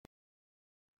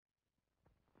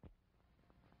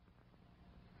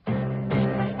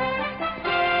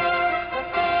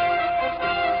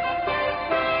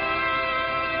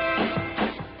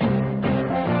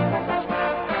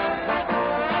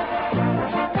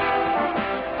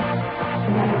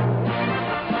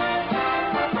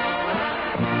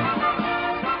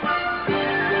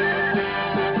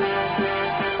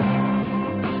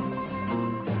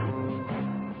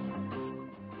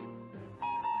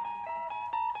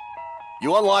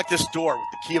You unlock this door with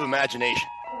the key of imagination.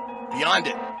 Beyond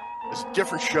it is a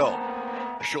different show,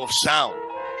 a show of sound.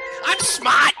 I'm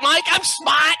smart, Mike, I'm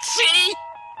smart, see?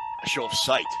 A show of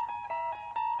sight.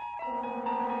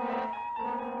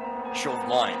 A show of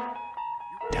mind.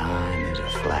 Time is a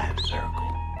flat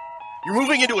circle. You're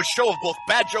moving into a show of both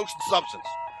bad jokes and substance,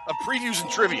 of previews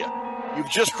and trivia. You've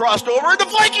just crossed over the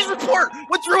Vikings Report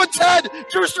with Drew and Ted.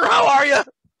 Drewster, how are you?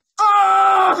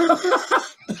 Oh!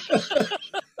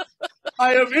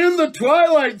 I am in the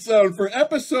Twilight Zone for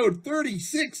episode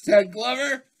 36, Ted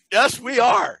Glover. Yes, we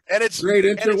are. And it's great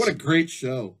intro. What a great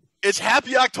show. It's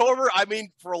Happy October. I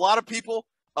mean, for a lot of people,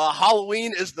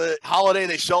 Halloween is the holiday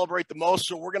they celebrate the most.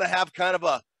 So we're going to have kind of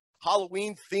a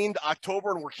Halloween-themed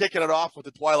October, and we're kicking it off with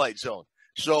the Twilight Zone.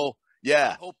 So,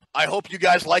 yeah, I hope you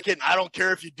guys like it, and I don't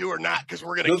care if you do or not, because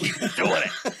we're going to keep doing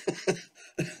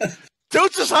it.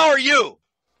 Toots, how are you?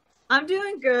 I'm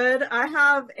doing good. I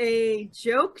have a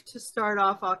joke to start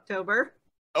off October.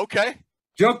 Okay.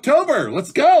 Joketober,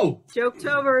 let's go.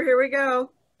 Joketober, here we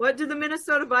go. What do the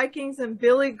Minnesota Vikings and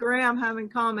Billy Graham have in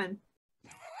common?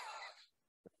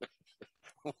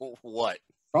 What?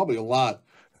 Probably a lot.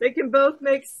 They can both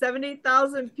make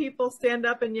 70,000 people stand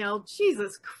up and yell,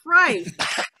 Jesus Christ.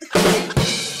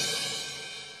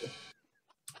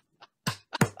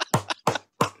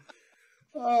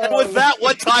 And with that,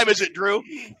 what time is it, Drew?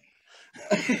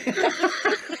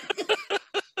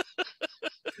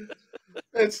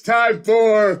 It's time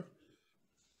for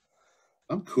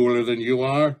I'm cooler than you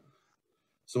are.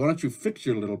 So why don't you fix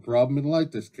your little problem and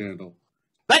light this candle?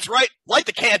 That's right. Light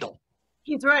the candle.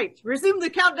 He's right. Resume the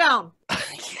countdown.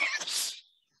 Yes.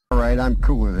 All right, I'm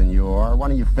cooler than you are. Why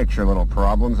don't you fix your little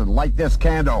problems and light this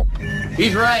candle?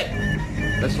 He's right.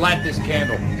 Let's light this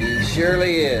candle. He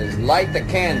surely is. Light the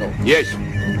candle. Yes.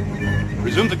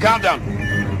 Resume the countdown.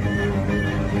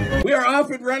 We are off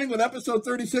and running with episode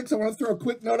 36. I want to throw a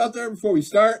quick note out there before we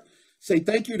start. Say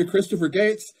thank you to Christopher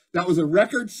Gates. That was a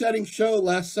record-setting show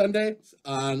last Sunday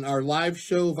on our live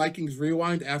show, Vikings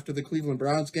Rewind, after the Cleveland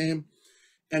Browns game.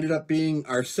 Ended up being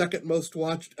our second most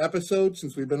watched episode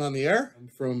since we've been on the air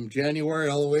from January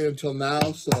all the way until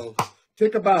now. So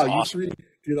take a bow. Awesome. You three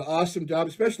did an awesome job,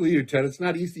 especially you, Ted. It's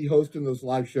not easy hosting those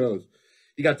live shows.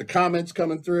 You got the comments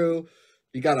coming through.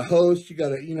 You got a host. You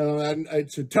got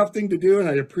it's a tough thing to do, and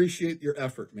I appreciate your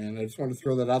effort, man. I just want to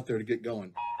throw that out there to get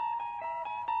going.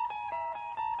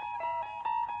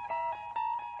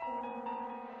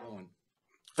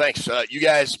 Thanks. You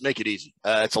guys make it easy.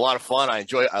 It's a lot of fun. I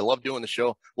enjoy it. I love doing the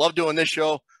show. Love doing this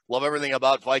show. Love everything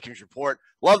about Vikings Report.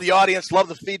 Love the audience. Love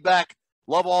the feedback.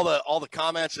 Love all the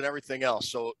comments and everything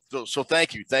else. So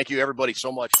thank you. Thank you, everybody,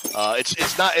 so much.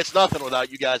 It's nothing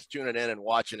without you guys tuning in and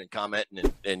watching and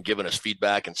commenting and giving us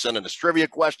feedback and sending us trivia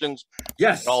questions.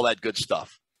 Yes. And all that good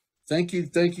stuff. Thank you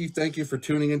for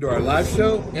tuning into our live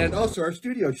show and also our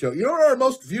studio show. You know what our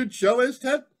most viewed show is,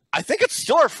 Ted? I think it's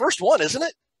still our first one, isn't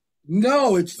it?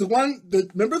 No, it's the one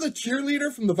that, remember the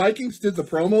cheerleader from the Vikings did the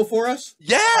promo for us?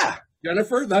 Yeah.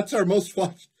 Jennifer, that's our most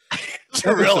watched.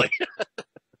 Really?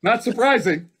 Not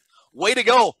surprising. Way to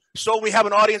go. So we have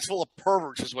an audience full of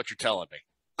perverts is what you're telling me.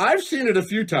 I've seen it a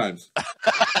few times.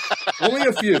 Only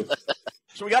a few.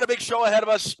 So we got a big show ahead of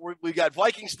us. We got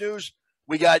Vikings news.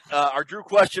 We got our Drew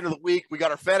question of the week. We got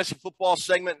our fantasy football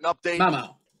segment and update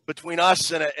between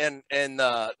us and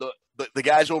the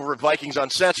guys over at Vikings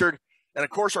Uncensored. And, of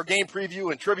course, our game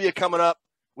preview and trivia coming up.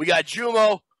 We got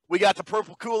Jumo. We got the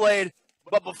Purple Kool-Aid.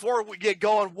 But before we get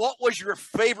going, what was your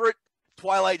favorite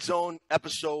Twilight Zone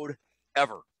episode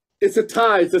ever? It's a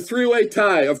tie. It's a three-way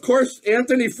tie. Of course,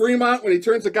 Anthony Fremont, when he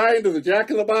turns a guy into the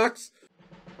Jack-in-the-Box.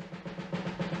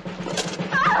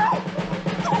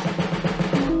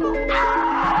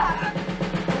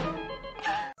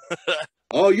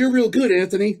 Oh, you're real good,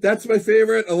 Anthony. That's my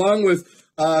favorite, along with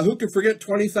who can forget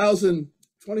 20,000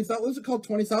 what was it called?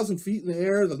 20,000 feet in the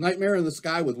air, the Nightmare in the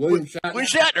Sky with William Shatner. William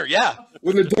Shatner, yeah.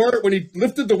 When he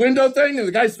lifted the window thing and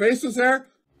the guy's face was there.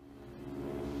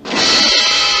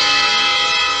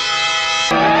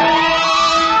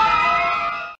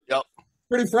 Yep.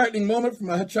 Pretty frightening moment from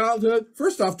my childhood.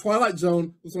 First off, Twilight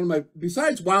Zone was one of my,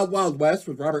 besides Wild Wild West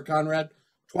with Robert Conrad,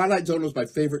 Twilight Zone was my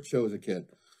favorite show as a kid.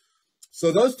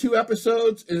 So those two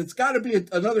episodes, and it's got to be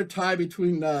another tie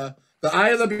between The Eye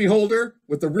of the Beholder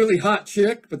with the really hot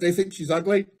chick, but they think she's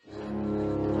ugly.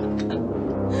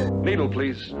 Needle,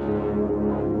 please.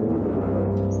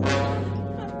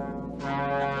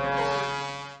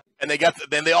 And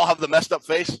they all have the messed up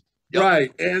face. Yep.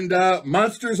 Right, and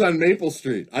Monsters on Maple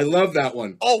Street. I love that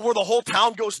one. Oh, where the whole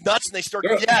town goes nuts and they start.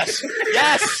 Yes,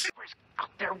 yes. Out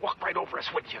there, walk right over us,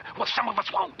 would you? Well, some of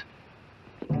us won't.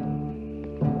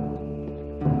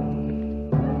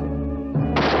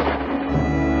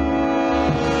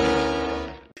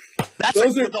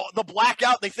 That's like the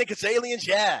blackout. They think it's aliens.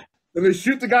 Yeah. And they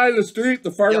shoot the guy in the street,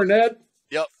 the farmer Ned.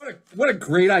 Yep. What a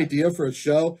great idea for a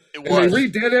show. It was. And they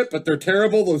redid it, but they're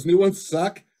terrible. Those new ones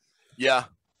suck. Yeah.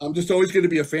 I'm just always going to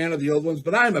be a fan of the old ones,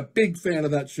 but I'm a big fan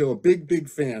of that show. A big, big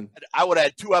fan. I would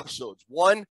add 2 episodes.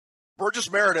 One, Burgess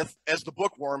Meredith as the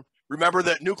bookworm. Remember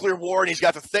that nuclear war, and he's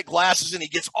got the thick glasses, and he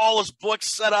gets all his books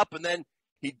set up, and then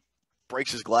he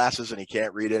breaks his glasses, and he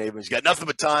can't read any of them. He's got nothing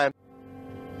but time.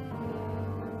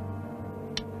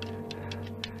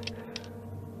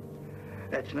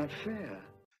 That's not fair.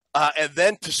 And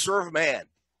then To Serve Man.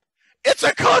 It's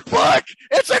a cookbook!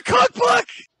 It's a cookbook!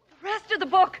 The rest of the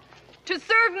book, To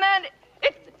Serve Man,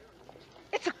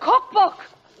 it's a cookbook.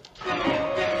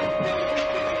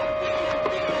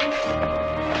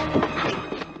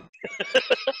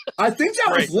 I think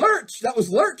that was Lurch. That was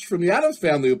Lurch from the Addams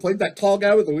Family who played that tall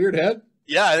guy with the weird head.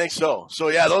 Yeah, I think so. So,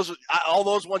 yeah, all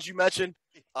those ones you mentioned.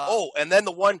 And then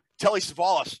the one, Telly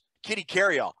Savalas, Kitty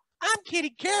Carryall. I'm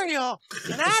Kitty Carryall,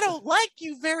 and I don't like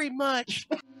you very much.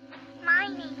 My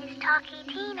name is Talkie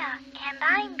Tina, and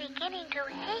I'm beginning to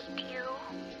hate you.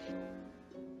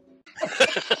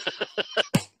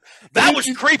 That was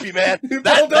creepy, man.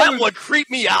 That one creeped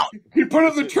me out. He put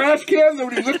it in the trash can, then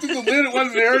when he lifted the lid, it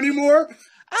wasn't there anymore.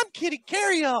 I'm Kitty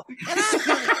Carryall, and I'm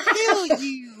going to kill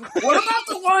you. What about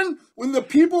the one when the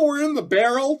people were in the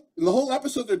barrel? In the whole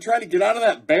episode, they're trying to get out of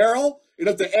that barrel. And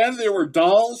at the end, there were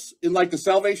dolls in like the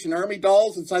Salvation Army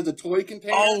dolls inside the toy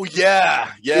container. Oh,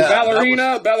 yeah. Yeah.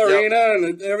 Ballerina,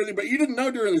 and everything. But you didn't know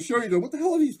during the show. You go, what the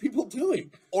hell are these people doing?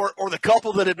 Or the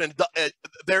couple that had been,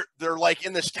 they're like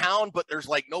in this town, but there's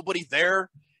like nobody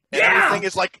there. And everything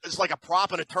is like, it's like a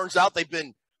prop. And it turns out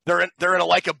they're in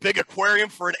a big aquarium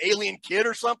for an alien kid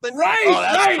or something. Right. Oh,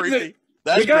 that's creepy.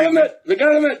 They got him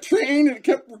that train and it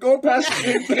kept going past the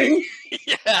same thing.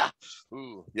 Yeah.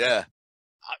 Ooh, yeah.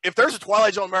 If there's a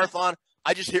Twilight Zone marathon,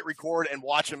 I just hit record and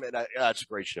watch them, and it's a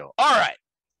great show. All right.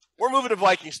 We're moving to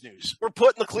Vikings news. We're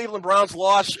putting the Cleveland Browns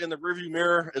loss in the rearview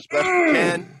mirror as best we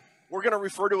can. We're going to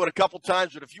refer to it a couple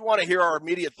times, but if you want to hear our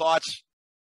immediate thoughts,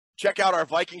 check out our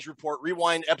Vikings Report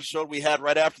Rewind episode we had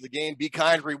right after the game. Be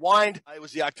kind, rewind. It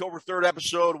was the October 3rd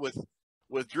episode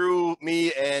with Drew,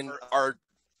 me, and our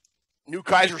new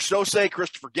Kaiser Sose,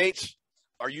 Christopher Gates,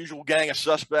 our usual gang of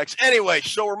suspects. Anyway,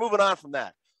 so we're moving on from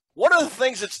that. One of the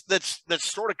things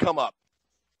that's sort of come up,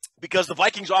 because the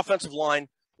Vikings offensive line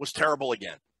was terrible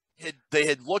again. They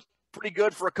had looked pretty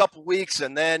good for a couple weeks,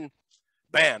 and then,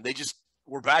 bam, they just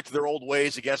were back to their old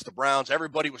ways against the Browns.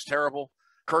 Everybody was terrible.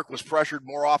 Kirk was pressured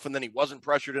more often than he wasn't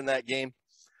pressured in that game.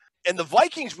 And the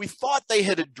Vikings, we thought they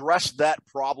had addressed that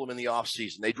problem in the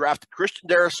offseason. They drafted Christian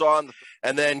Darrisaw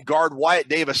and then guard Wyatt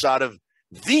Davis out of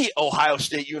the Ohio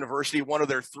State University, one of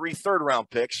their 3 third-round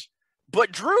picks.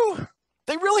 But, Drew,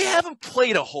 they really haven't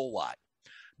played a whole lot.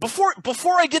 Before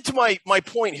I get to my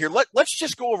point here, let's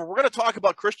just go over. We're going to talk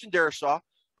about Christian Darrisaw,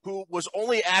 who was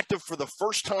only active for the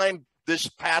first time this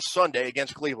past Sunday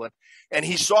against Cleveland, and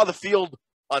he saw the field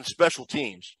on special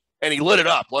teams, and he lit it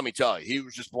up, let me tell you. He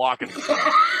was just blocking it.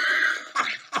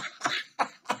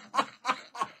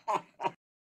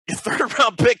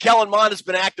 Third-round pick, Kellen Mond, has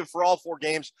been active for all 4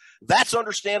 games. That's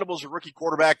understandable as a rookie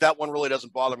quarterback. That one really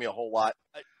doesn't bother me a whole lot.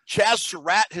 Chaz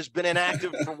Surratt has been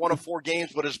inactive for 1 of 4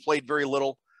 games, but has played very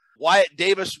little. Wyatt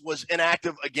Davis was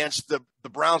inactive against the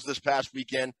Browns this past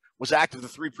weekend, was active the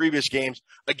 3 previous games.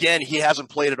 Again, he hasn't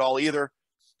played at all either.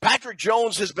 Patrick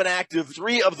Jones has been active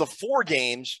 3 of the 4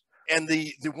 games, and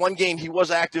the 1 game he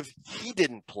was active, he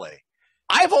didn't play.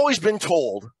 I've always been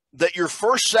told that your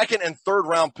first, second, and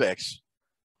third-round picks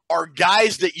are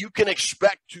guys that you can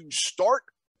expect to start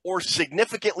or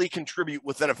significantly contribute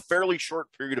within a fairly short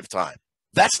period of time.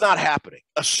 That's not happening,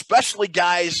 especially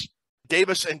guys,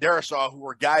 Davis and Darrisaw, who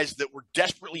are guys that were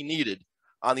desperately needed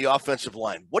on the offensive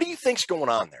line. What do you think's going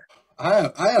on there?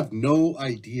 I have no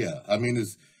idea. I mean,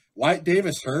 is Wyatt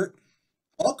Davis hurt?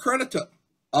 All credit to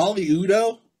Oli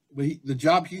Udoh, the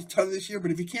job he's done this year,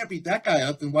 but if you can't beat that guy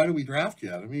up, then why do we draft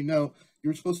you? I mean, no, you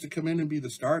were supposed to come in and be the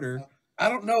starter. I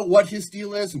don't know what his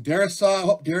deal is, and Darrisaw, I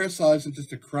hope Darrisaw isn't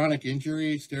just a chronic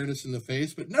injury staring us in the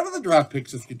face, but none of the draft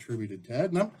picks have contributed,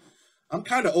 Ted, and I'm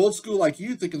kind of old school like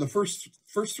you, thinking the first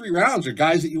 3 rounds are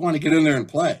guys that you want to get in there and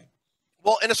play.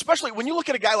 Well, and especially when you look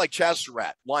at a guy like Chaz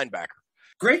Surratt, linebacker.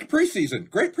 Great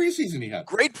preseason he had.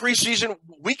 Great preseason.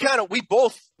 We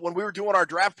both, when we were doing our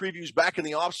draft previews back in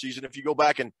the offseason, if you go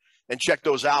back and check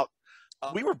those out,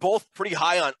 we were both pretty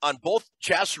high on both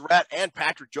Chaz Surratt and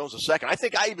Patrick Jones II. I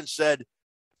think I even said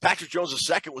Patrick Jones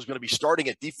II was going to be starting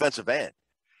at defensive end.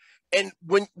 And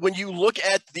when you look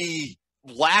at the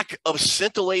lack of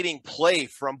scintillating play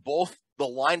from both the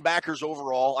linebackers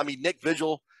overall, I mean, Nick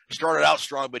Vigil started out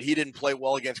strong, but he didn't play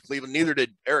well against Cleveland. Neither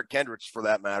did Eric Kendricks, for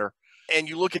that matter. And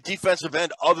you look at defensive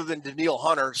end, other than Danielle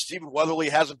Hunter, Stephen Weatherly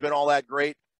hasn't been all that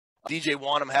great. DJ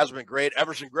Wanham hasn't been great.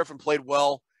 Everson Griffin played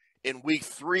well in week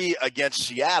 3 against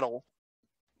Seattle.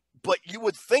 But you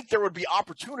would think there would be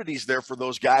opportunities there for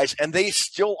those guys, and they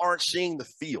still aren't seeing the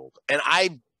field. And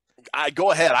I go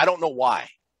ahead. I don't know why.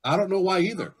 I don't know why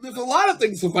either. There's a lot of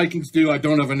things the Vikings do I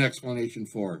don't have an explanation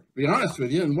for, to be honest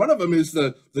with you. And one of them is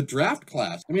the draft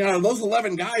class. I mean, out of those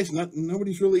 11 guys,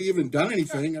 nobody's really even done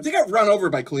anything. They got run over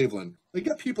by Cleveland. They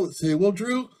got people that say, well,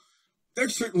 Drew, they're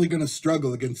certainly going to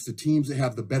struggle against the teams that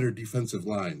have the better defensive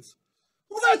lines.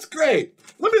 Well, that's great.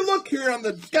 Let me look here on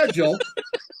the schedule.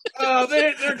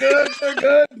 They're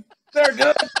good. They're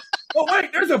good. Oh,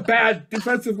 wait, there's a bad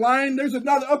defensive line. There's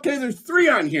another. Okay, there's 3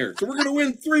 on here. So we're going to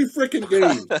win 3 freaking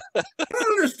games. I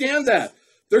don't understand that.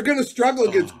 They're going to struggle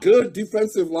against good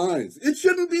defensive lines. It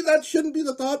shouldn't be. That shouldn't be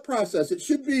the thought process. It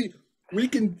should be we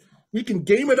can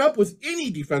game it up with any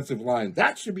defensive line.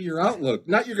 That should be your outlook.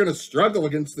 Not you're going to struggle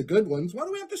against the good ones. Why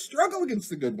do we have to struggle against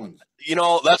the good ones? You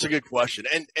know, that's a good question.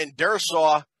 And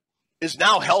Darisaw is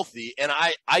now healthy, and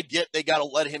I get they got to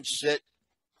let him sit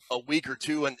a week or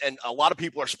two, and a lot of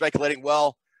people are speculating,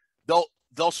 well,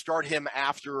 they'll start him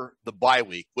after the bye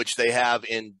week, which they have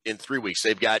in 3 weeks.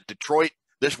 They've got Detroit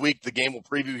this week. The game we'll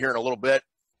preview here in a little bit.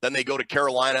 Then they go to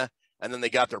Carolina, and then they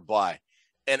got their bye.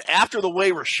 And after the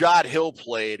way Rashad Hill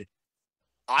played,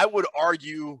 I would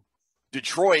argue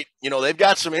Detroit, you know, they've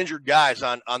got some injured guys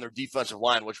on their defensive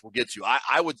line, which we'll get to.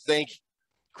 I would think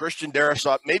Christian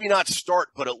Darisaw, maybe not start,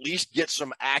 but at least get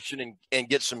some action and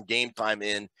get some game time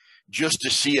in, just to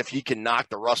see if he can knock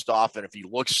the rust off and if he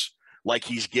looks like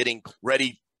he's getting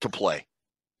ready to play.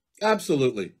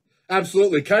 Absolutely.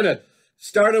 Kind of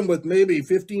start him with maybe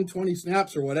 15, 20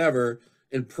 snaps or whatever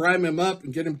and prime him up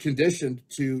and get him conditioned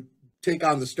to take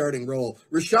on the starting role.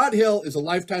 Rashad Hill is a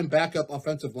lifetime backup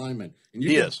offensive lineman. And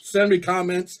you can send me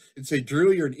comments and say,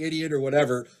 Drew, you're an idiot or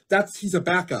whatever. He's a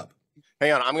backup.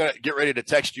 Hang on. I'm going to get ready to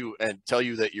text you and tell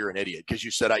you that you're an idiot because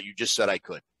you just said I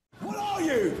could. What are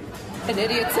you? An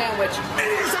idiot sandwich.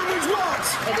 Idiot sandwich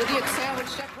what? An idiot sandwich.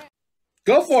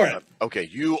 Go for it. Okay,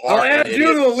 you are. I'll add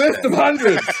you to a list of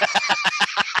hundreds.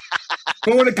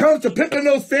 But when it comes to picking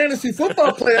those fantasy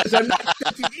football players, I'm not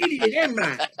such an idiot, am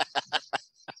I?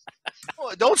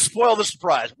 Don't spoil the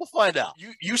surprise. We'll find out.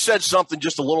 You said something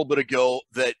just a little bit ago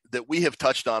that we have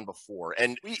touched on before,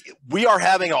 and we are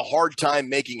having a hard time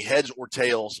making heads or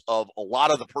tails of a lot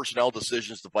of the personnel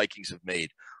decisions the Vikings have made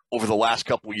over the last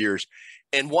couple of years.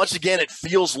 And once again, it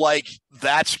feels like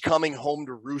that's coming home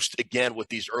to roost again with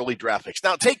these early draft picks.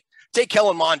 Now, take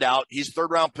Kellen Mond out. He's a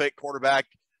third-round pick, quarterback,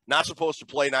 not supposed to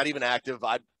play, not even active.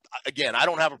 I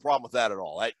don't have a problem with that at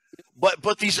all.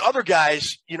 But these other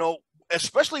guys, you know,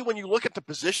 especially when you look at the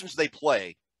positions they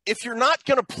play, if you're not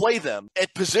going to play them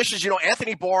at positions, you know,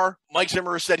 Anthony Barr, Mike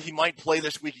Zimmer has said he might play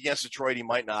this week against Detroit. He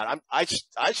might not. I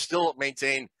still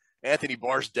maintain Anthony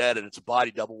Barr's dead, and it's a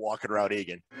body double walking around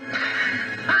Egan.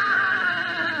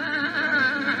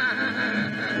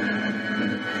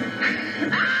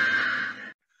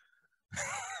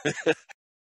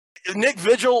 Nick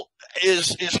Vigil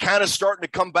is kind of starting to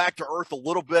come back to earth a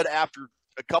little bit after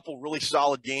a couple really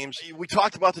solid games. We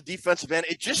talked about the defensive end.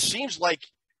 It just seems like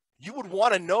you would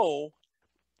want to know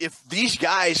if these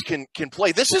guys can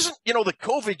play. This isn't, you know, the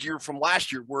COVID year from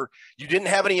last year where you didn't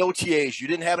have any OTAs, you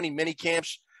didn't have any mini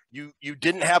camps, you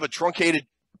didn't have a truncated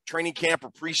training camp or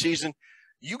preseason.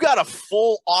 You got a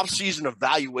full offseason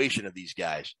evaluation of these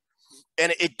guys.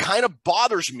 And it kind of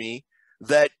bothers me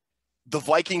that the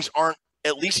Vikings aren't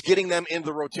at least getting them in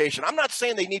the rotation. I'm not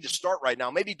saying they need to start right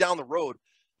now, maybe down the road,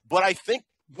 but I think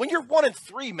when you're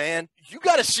 1-3, man, you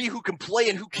got to see who can play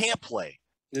and who can't play.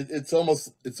 It's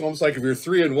almost like if you're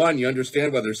 3-1, you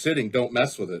understand why they're sitting. Don't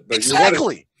mess with it. But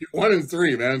exactly. You're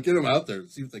 1-3, man. Get them out there.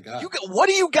 See what they got. What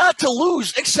do you got to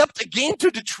lose except a game to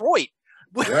Detroit?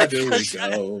 Where do we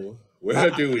go?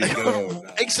 Where do we go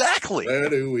now? Exactly. Where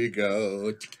do we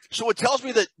go? So it tells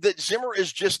me that Zimmer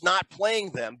is just not playing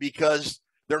them because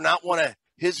they're not one of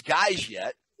his guys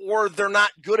yet, or they're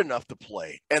not good enough to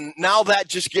play. And now that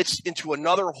just gets into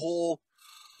another whole,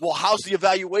 well, how's the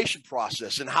evaluation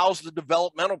process and how's the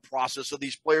developmental process of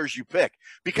these players you pick?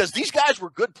 Because these guys were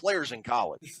good players in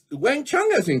college. Wang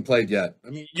Chung hasn't played yet. I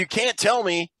mean, you can't tell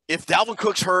me if Dalvin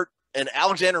Cook's hurt and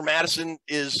Alexander Madison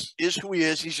is who he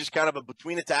is. He's just kind of a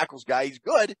between the tackles guy. He's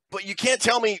good, but you can't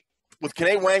tell me with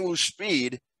Kene Nwangwu's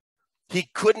speed, he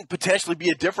couldn't potentially be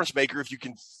a difference maker if you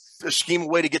can scheme a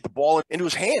way to get the ball into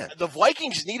his hand. The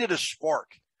Vikings needed a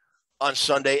spark on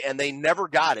Sunday, and they never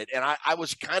got it. And I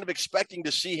was kind of expecting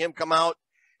to see him come out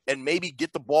and maybe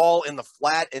get the ball in the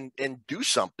flat and do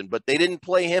something. But they didn't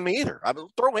play him either. I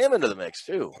will throw him into the mix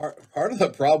too. Part of the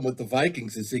problem with the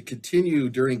Vikings is they continue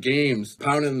during games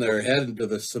pounding their head into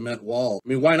the cement wall. I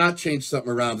mean, why not change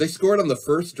something around? They scored on the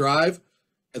first drive,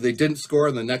 and they didn't score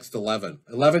on the next 11.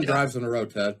 11 drives in a row,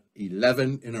 Ted.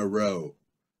 11 in a row.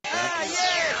 Ah,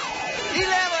 yes!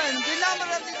 11! The number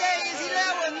of the day is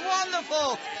 11!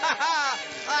 Wonderful! Ha ha!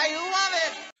 I love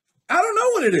it! I don't know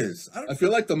what it is. I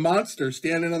feel like the monster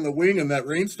standing on the wing in that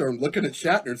rainstorm looking at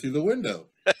Shatner through the window.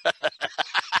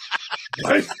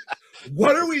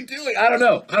 What are we doing? I don't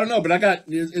know, but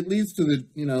it leads to the,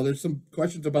 there's some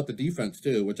questions about the defense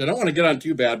too, which I don't want to get on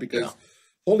too bad because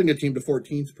holding a team to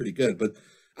 14 is pretty good, but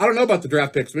I don't know about the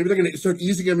draft picks. Maybe they're going to start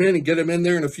easing them in and get them in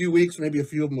there in a few weeks. Maybe a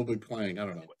few of them will be playing. I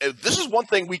don't know. This is one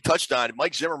thing we touched on.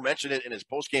 Mike Zimmer mentioned it in his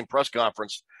post-game press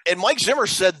conference. And Mike Zimmer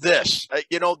said this,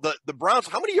 the Browns,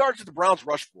 how many yards did the Browns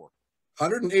rush for?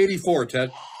 184, Ted.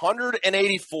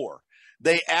 184.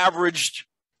 They averaged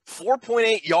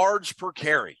 4.8 yards per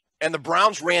carry. And the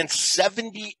Browns ran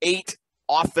 78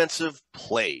 offensive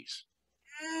plays.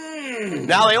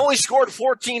 Now, they only scored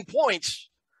 14 points,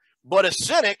 but a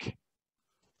cynic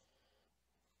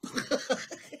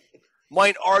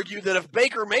might argue that if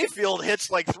Baker Mayfield hits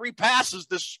like 3 passes,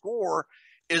 this score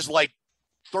is like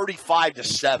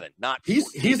 35-7. Not he's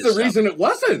the reason it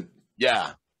wasn't.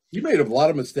 Yeah, he made a lot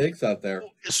of mistakes out there.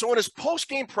 So in his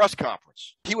post-game press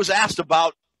conference, he was asked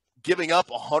about giving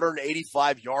up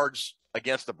 185 yards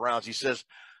against the Browns. He says,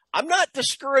 "I'm not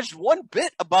discouraged one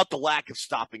bit about the lack of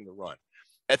stopping the run.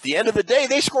 At the end of the day,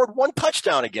 they scored 1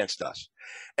 touchdown against us."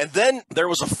 And then there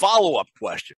was a follow-up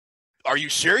question. Are you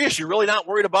serious? You're really not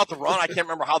worried about the run? I can't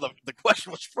remember how the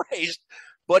question was phrased,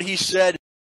 but he said,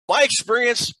 "My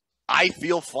experience, I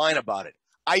feel fine about it.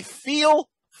 I feel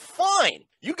fine.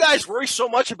 You guys worry so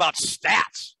much about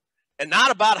stats and not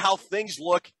about how things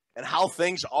look and how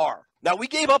things are." Now, we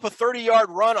gave up a 30-yard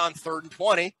run on 3rd and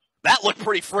 20. That looked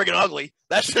pretty friggin' ugly.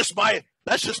 That's just my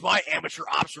amateur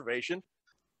observation.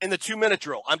 In the 2-minute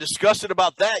drill, I'm disgusted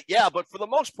about that. Yeah, but for the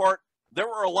most part, there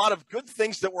were a lot of good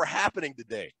things that were happening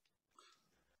today.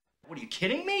 What, are you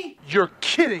kidding me? You're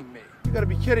kidding me. You gotta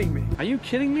be kidding me. Are you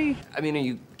kidding me? I mean, are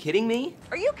you kidding me?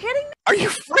 Are you kidding me? Are you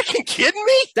freaking kidding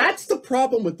me? That's the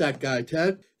problem with that guy,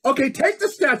 Ted. Okay, take the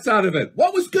stats out of it.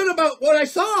 What was good about what I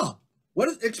saw?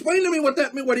 Explain to me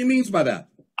what he means by that.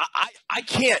 I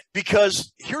can't,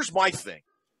 because here's my thing.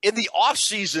 In the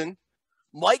offseason,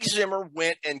 Mike Zimmer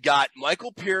went and got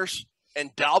Michael Pierce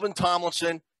and Dalvin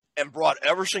Tomlinson and brought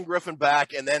Everson Griffin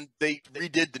back, and then they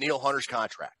redid Danielle Hunter's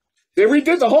contract. They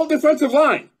redid the whole defensive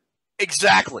line.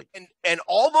 Exactly. And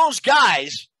all those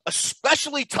guys,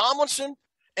 especially Tomlinson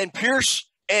and Pierce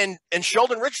and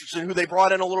Sheldon Richardson, who they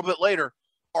brought in a little bit later,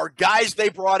 are guys they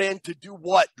brought in to do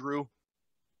what, Drew?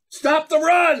 Stop the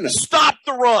run. Stop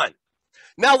the run.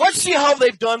 Now, let's see how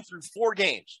they've done through 4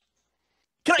 games.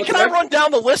 Can I run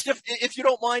down the list if you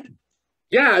don't mind?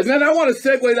 Yeah, and then I want to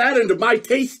segue that into my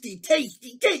tasty. I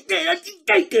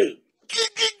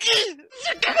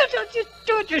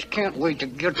just can't wait to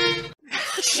get it.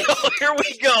 So here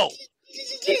we go.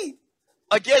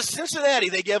 Against Cincinnati,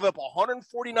 they gave up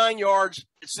 149 yards.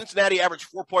 Cincinnati averaged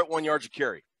 4.1 yards a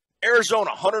carry. Arizona,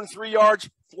 103 yards,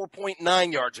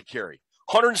 4.9 yards a carry.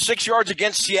 106 yards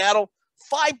against Seattle,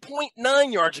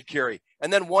 5.9 yards a carry.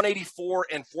 And then 184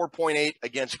 and 4.8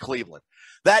 against Cleveland.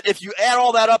 That, if you add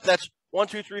all that up, that's 1,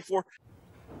 2, 3, 4.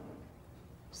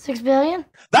 6 billion?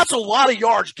 That's a lot of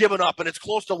yards given up, and it's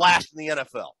close to last in the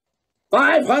NFL.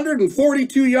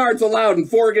 542 yards allowed in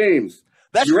 4 games.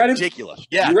 That's ridiculous.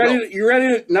 Yeah. You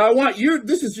ready to, now I want you,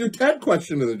 this is your TED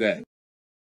question of the day.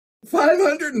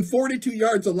 542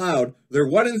 yards allowed. They're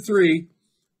 1-3,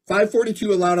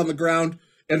 542 allowed on the ground,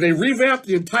 and they revamped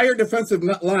the entire defensive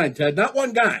line, Ted. Not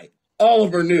one guy. All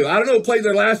of them are new. I don't know who played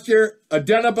there last year.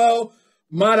 Adenabo,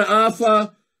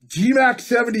 Mataafa, GMAC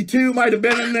 72 might have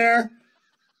been in there.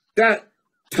 That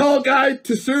tall guy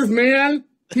to serve man,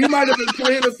 he might have been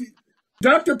playing a few.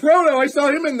 Dr. Proto, I saw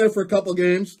him in there for a couple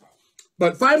games.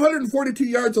 But 542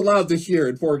 yards allowed this year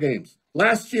in 4 games.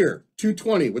 Last year,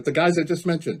 220 with the guys I just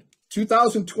mentioned.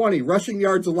 2020 rushing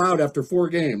yards allowed after 4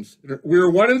 games. We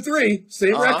were 1-3,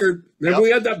 same record. Remember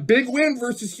we had that big win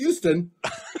versus Houston.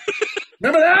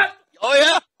 Remember that? Oh,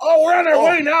 yeah. Oh, we're on our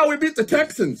way now. We beat the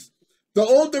Texans. The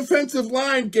old defensive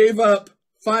line gave up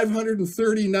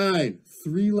 539,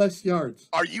 3 less yards.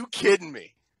 Are you kidding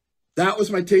me? That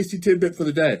was my tasty tidbit for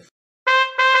the day.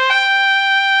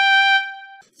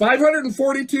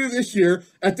 542 this year.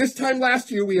 At this time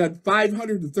last year, we had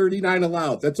 539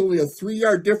 allowed. That's only a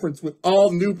 3-yard difference with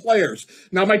all new players.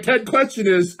 Now, my TED question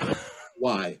is,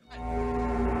 why?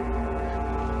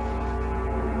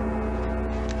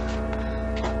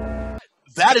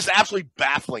 that is absolutely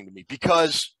baffling to me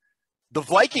because the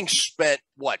Vikings spent,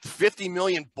 what, $50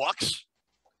 million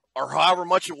or however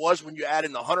much it was when you add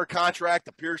in the Hunter contract,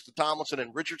 the Pierce, the Tomlinson,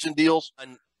 and Richardson deals,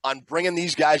 and on bringing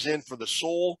these guys in for the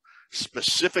sole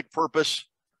specific purpose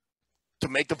to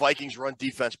make the Vikings run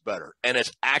defense better. And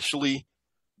it's actually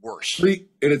worse. And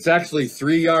it's actually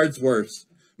 3 yards worse.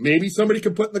 Maybe somebody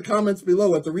can put in the comments below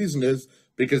what the reason is,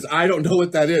 because I don't know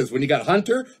what that is. When you got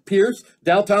Hunter, Pierce,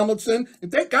 Dal Tomlinson,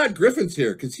 and thank God Griffin's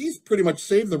here because he's pretty much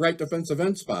saved the right defensive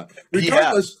end spot.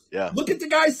 Regardless, look at the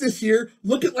guys this year,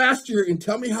 look at last year, and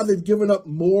tell me how they've given up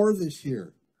more this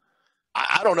year.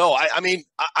 I don't know. I mean,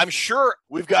 I'm sure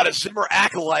we've got a Zimmer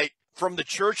acolyte from the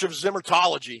Church of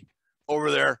Zimmertology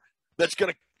over there that's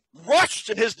going to rush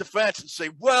to his defense and say,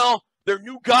 well, they're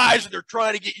new guys and they're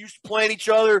trying to get used to playing each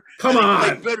other. Come on.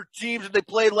 They play better teams than they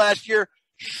played last year.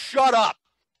 Shut up.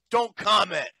 Don't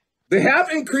comment. They have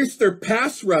increased their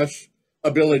pass rush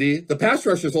ability. The pass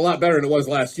rush is a lot better than it was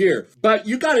last year, but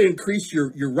you got to increase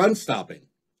your run stopping.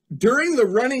 During the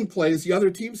running plays the other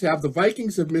teams have, the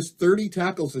Vikings have missed 30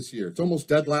 tackles this year. It's almost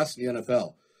dead last in the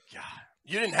NFL. God.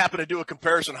 You didn't happen to do a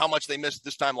comparison how much they missed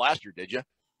this time last year, did you?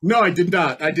 No, I did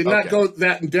not. I did not go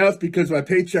that in depth because my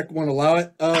paycheck won't allow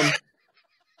it.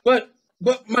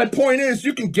 But my point is,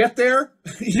 you can get there.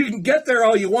 You can get there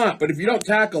all you want, but if you don't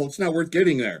tackle, it's not worth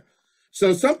getting there.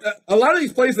 So a lot of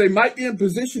these plays, they might be in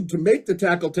position to make the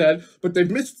tackle, Ted, but they've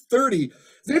missed 30.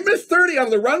 They've missed 30 on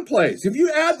the run plays. If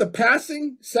you add the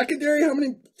passing secondary, how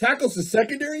many tackles the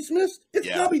secondary's missed? It's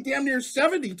probably damn near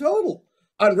 70 total.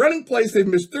 On running plays, they've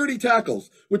missed 30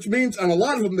 tackles, which means on a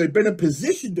lot of them, they've been in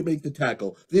position to make the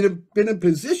tackle. They've been in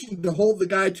position to hold the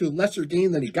guy to a lesser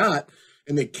gain than he got,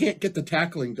 and they can't get the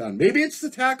tackling done. Maybe it's the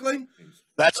tackling.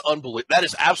 That's unbelievable. That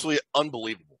is absolutely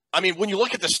unbelievable. I mean, when you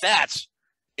look at the stats,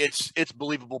 it's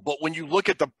believable. But when you look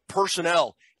at the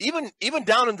personnel, even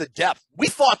down in the depth, we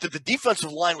thought that the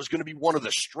defensive line was going to be one of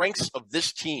the strengths of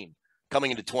this team coming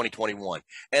into 2021.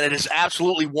 And it is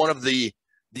absolutely one of the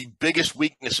biggest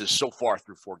weaknesses so far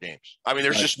through 4 games. I mean,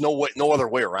 there's just no other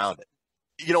way around it.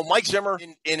 You know, Mike Zimmer,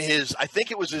 in his, I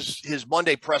think it was his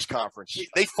Monday press conference,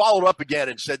 they followed up again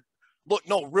and said, look,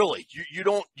 no, really, you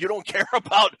don't care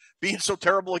about being so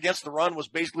terrible against the run was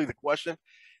basically the question.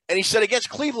 And he said against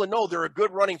Cleveland, no, they're a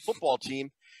good running football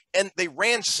team, and they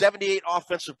ran 78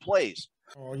 offensive plays.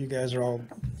 Well, you guys are all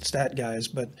stat guys,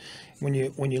 but when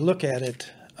you look at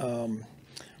it,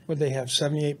 would they have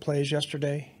 78 plays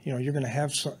yesterday? You know, you're going to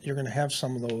have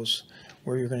some of those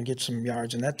where you're going to get some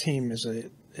yards, and that team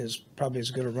is probably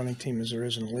as good a running team as there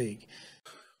is in the league.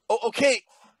 Oh, okay,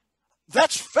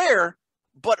 that's fair,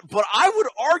 but I would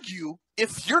argue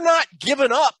if you're not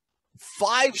giving up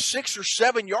 5, 6, or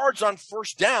 7 yards on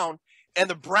first down, and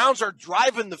the Browns are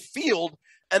driving the field,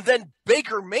 and then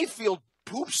Baker Mayfield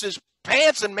poops his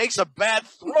pants and makes a bad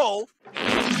throw.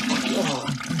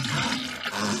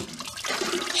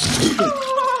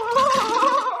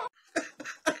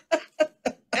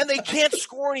 And they can't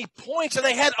score any points, and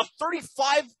they had a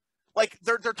 35, like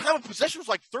their time of possession was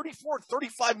like 34,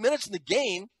 35 minutes in the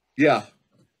game. Yeah.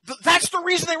 That's the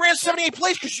reason they ran 78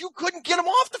 plays, because you couldn't get them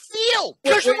off the field.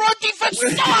 Because your run defense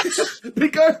sucks.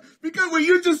 because what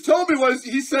you just told me was,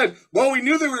 he said, well, we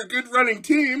knew they were a good running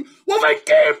team. Well, they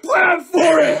game plan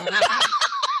for it.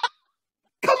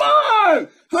 Come on.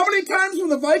 How many times were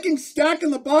the Vikings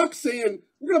stacking the box saying,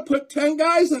 we're going to put 10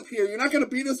 guys up here. You're not going to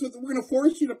beat us we're going to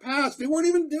force you to pass. They weren't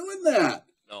even doing that.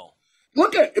 No.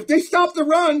 Look if they stopped the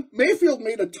run, Mayfield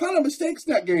made a ton of mistakes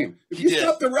that game. If you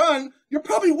stop the run, you're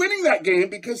probably winning that game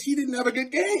because he didn't have a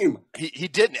good game. He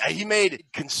didn't. He made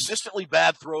consistently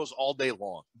bad throws all day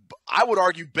long. I would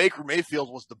argue Baker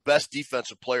Mayfield was the best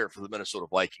defensive player for the Minnesota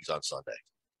Vikings on Sunday.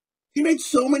 He made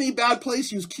so many bad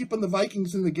plays, he was keeping the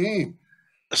Vikings in the game.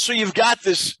 So you've got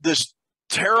this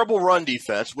terrible run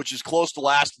defense, which is close to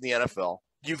last in the NFL.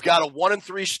 You've got a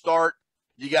 1-3 start.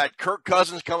 You got Kirk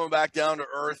Cousins coming back down to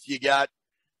earth. You got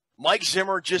Mike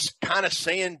Zimmer just kind of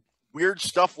saying weird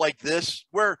stuff like this,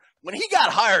 where when he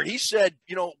got hired, he said,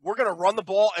 you know, we're going to run the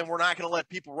ball and we're not going to let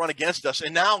people run against us.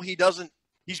 And now he doesn't.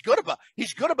 He's good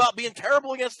about being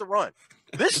terrible against the run.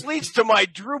 This leads to my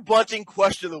Drew Bunting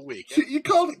question of the week. You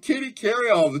called it Kitty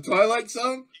Carryall, the Twilight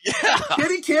Zone? Yeah.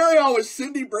 Kitty Carryall was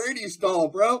Cindy Brady's doll,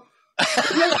 bro.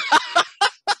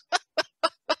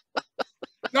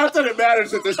 Not that it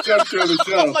matters at this juncture of the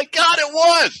show. Oh, my God, it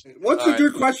was. What's the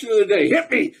Drew question of the day?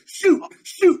 Hit me. Shoot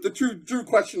the Drew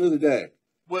question of the day.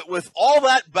 With all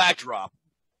that backdrop,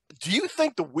 do you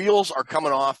think the wheels are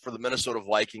coming off for the Minnesota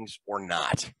Vikings or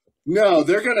not? No,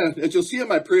 they're going to, as you'll see in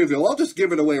my preview, I'll just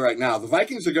give it away right now. The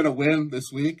Vikings are going to win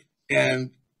this week,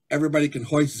 and everybody can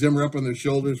hoist Zimmer up on their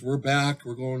shoulders. We're back.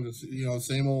 We're going to,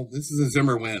 same old. This is a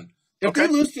Zimmer win. If they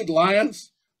lose to the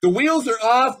Lions, the wheels are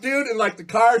off, dude, and like the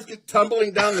cars get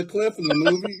tumbling down the cliff in the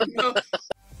movie.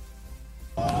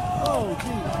 Oh,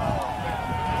 geez.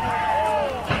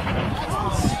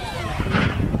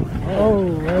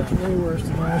 Oh, that's way worse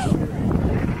than last year.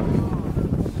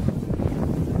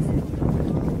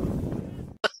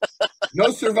 No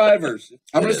survivors.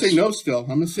 I'm going to say no still. I'm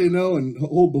going to say no and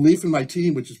hold belief in my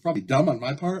team, which is probably dumb on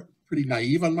my part, pretty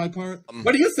naive on my part.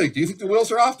 What do you think? Do you think the wheels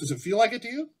are off? Does it feel like it to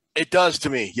you? It does to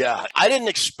me, yeah. I didn't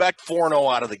expect 4-0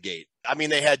 out of the gate. I mean,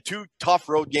 they had 2 tough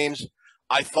road games.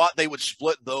 I thought they would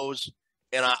split those,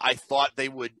 and I thought they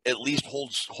would at least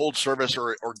hold service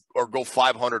or go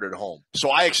 500 at home. So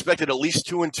I expected at least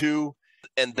 2-2,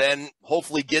 and then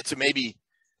hopefully get to maybe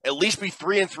at least be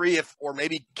 3-3, or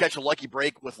maybe catch a lucky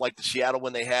break with like the Seattle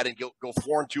win they had and go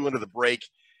 4-2 into the break,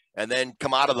 and then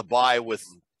come out of the bye with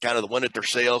kind of the wind at their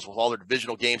sails with all their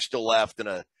divisional games still left and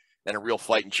a real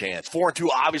fighting chance. 4-2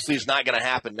 obviously is not going to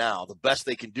happen now. The best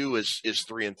they can do is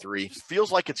 3-3.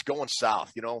 Feels like it's going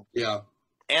south, Yeah.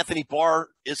 Anthony Barr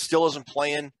still isn't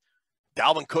playing.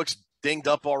 Dalvin Cook's dinged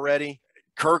up already.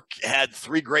 Kirk had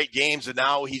 3 great games, and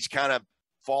now he's kind of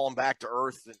fallen back to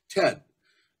earth. Ted,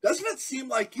 doesn't it seem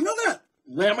like, that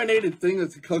laminated thing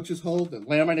that the coaches hold, the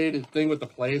laminated thing with the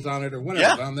plays on it or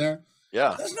whatever's on there?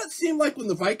 Yeah. Doesn't it seem like when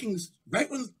the Vikings,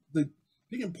 right when the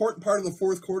big important part of the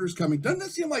fourth quarter is coming, doesn't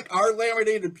it seem like our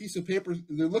laminated piece of paper,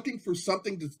 they're looking for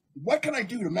something to, what can I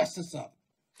do to mess this up?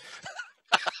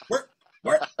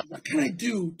 What can I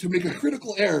do to make a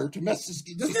critical error to mess this?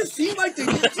 Doesn't it seem like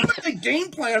they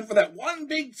game plan for that one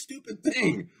big stupid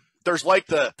thing? There's like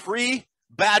the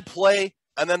pre-bad play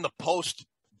and then the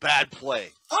post-bad play.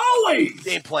 Always!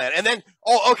 Game plan. And then,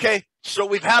 okay, so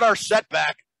we've had our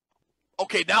setback.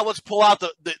 Okay, now let's pull out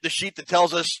the sheet that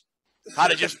tells us how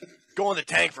to just go in the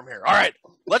tank from here. All right,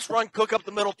 let's run Cook up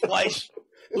the middle twice,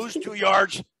 lose 2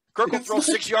 yards. Kirk will throw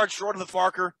 6 yards short of the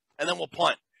Farker, and then we'll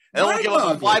punt. And then we'll give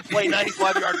up a 5-play,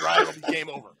 95-yard drive. It'll be game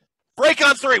over. Break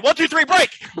on 3. 1, 2, 3, break.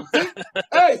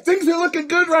 Hey, things are looking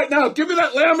good right now. Give me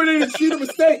that laminated sheet of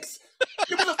mistakes.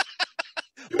 Give me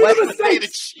the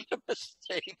laminated sheet of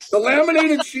mistakes. The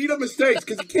laminated sheet of mistakes,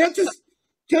 because you can't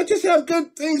just have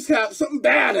good things happen. Something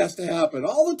bad has to happen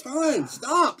all the time.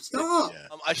 Stop. Yeah.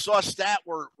 I saw a stat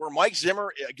where Mike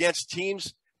Zimmer against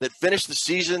teams that finished the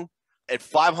season at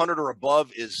 500 or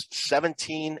above is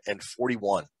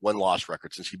 17-41 win-loss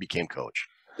record since he became coach.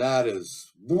 That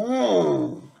is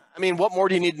whoa. I mean, what more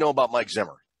do you need to know about Mike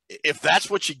Zimmer? If that's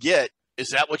what you get, is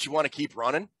that what you want to keep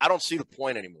running? I don't see the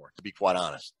point anymore, to be quite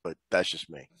honest, but that's just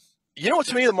me. You know what,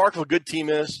 to me, the mark of a good team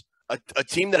is? A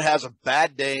team that has a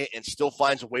bad day and still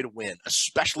finds a way to win,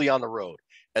 especially on the road.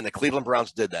 And the Cleveland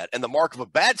Browns did that. And the mark of a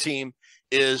bad team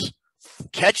is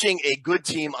catching a good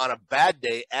team on a bad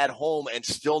day at home and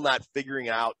still not figuring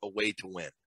out a way to win.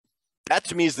 That,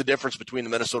 to me, is the difference between the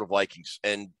Minnesota Vikings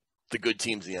and the good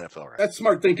teams in the NFL. Right? That's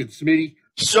smart thinking, Smitty.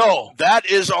 So that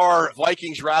is our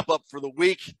Vikings wrap-up for the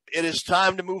week. It is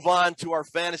time to move on to our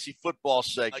fantasy football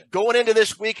segment. Going into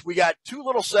this week, we got 2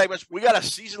 little segments. We got a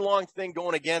season-long thing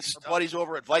going against our buddies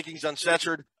over at Vikings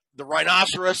Uncensored, the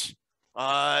Rhinoceros,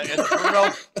 and the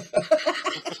Bruno.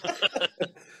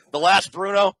 The last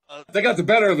Bruno. They got the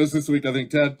better of us this week, I think,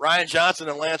 Ted. Ryan Johnson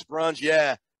and Lance Bruns,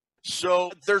 yeah.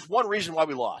 So there's one reason why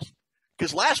we lost.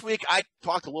 Because last week I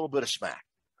talked a little bit of smack.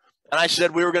 And I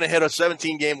said we were going to hit a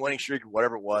 17-game winning streak or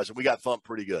whatever it was, and we got thumped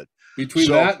pretty good.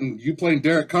 Between that and you playing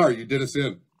Derek Carr, you did us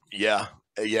in. Yeah.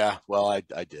 Well, I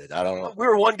did. I don't know. We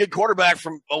were one good quarterback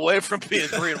away from being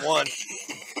 3-1.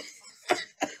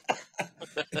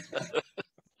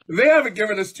 They haven't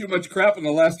given us too much crap in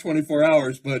the last 24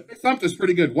 hours, but they thumped us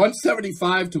pretty good.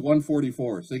 175 to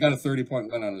 144. So they got a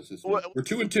 30-point win on us this week. We're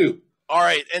 2-2. All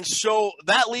right, and so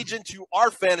that leads into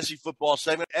our fantasy football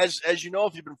segment. As you know,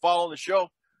 if you've been following the show,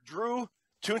 Drew,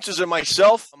 Toonces, and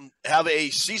myself have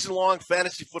a season-long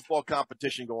fantasy football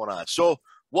competition going on. So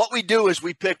what we do is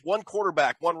we pick 1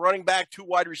 quarterback, 1 running back, 2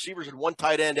 wide receivers, and 1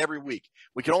 tight end every week.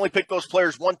 We can only pick those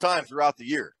players 1 time throughout the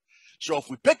year. So if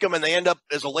we pick them and they end up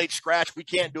as a late scratch, we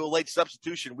can't do a late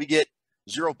substitution. We get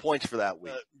 0 points for that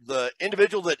week. The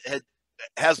individual that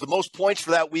has the most points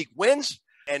for that week wins,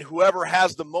 and whoever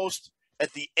has the most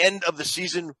at the end of the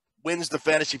season wins the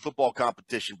fantasy football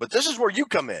competition. But this is where you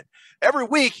come in. Every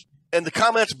week in the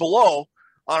comments below,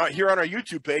 here on our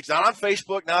YouTube page, not on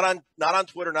Facebook, not on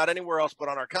Twitter, not anywhere else, but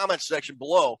on our comments section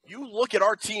below, you look at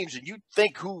our teams and you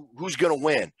think who's going to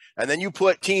win. And then you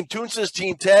put Team Toonces,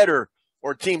 Team Ted,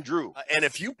 or Team Drew. And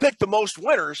if you pick the most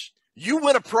winners, you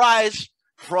win a prize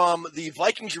from the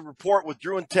Vikings Report with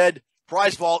Drew and Ted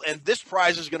prize vault, and this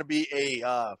prize is going to be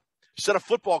a set of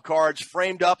football cards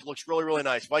framed up. Looks really, really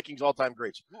nice. Vikings all-time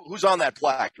greats. Who's on that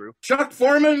plaque, Drew? Chuck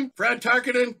Foreman, Fred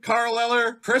Tarkenton, Carl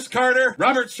Eller, Chris Carter,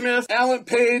 Robert Smith, Alan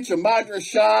Page, Ahmad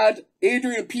Rashad,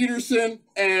 Adrian Peterson,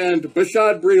 and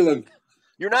Bashad Breeland.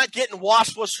 You're not getting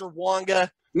Waswas or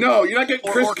Wonga. No, you're not getting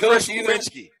Chris Cook either.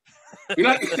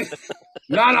 You're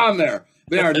not on there.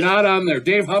 They are not on there.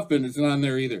 Dave Huffman isn't on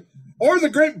there either. Or the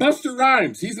great Buster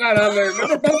Rhymes. He's not on there.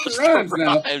 Remember Buster Rhymes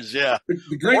now? Yeah.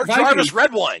 The great or Jarvis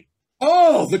Redwine.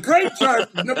 Oh, the great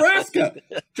Nebraska.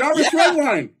 Jarvis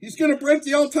Redwine. He's going to break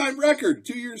the all-time record.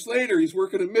 2 years later, he's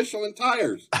working at Michelin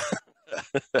Tires.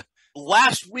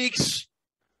 Last week's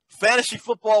fantasy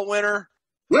football winner.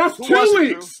 Last 2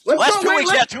 weeks. Last 2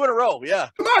 weeks, yeah, 2 in a row, yeah.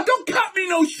 Come on, don't cut me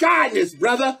no shyness,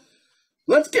 brother.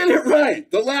 Let's get it right.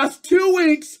 The last 2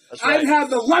 weeks, right. I've had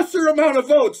the lesser amount of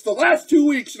votes the last 2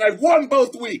 weeks, and I've won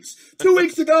both weeks. 2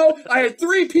 weeks ago, I had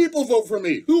 3 people vote for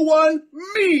me. Who won?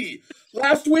 Me.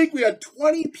 Last week, we had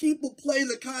 20 people play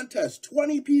the contest.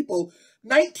 20 people.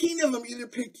 19 of them either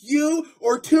picked you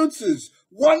or Toots's.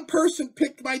 1 person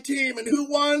picked my team, and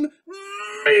who won?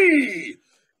 Me.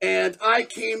 And I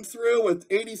came through with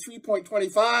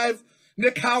 83.25.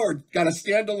 Nick Howard got a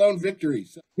standalone victory.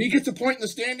 So he gets a point in the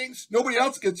standings. Nobody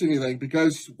else gets anything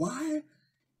because why?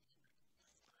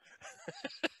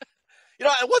 You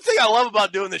know, one thing I love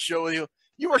about doing this show with you,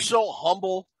 you are so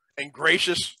humble and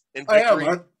gracious in victory.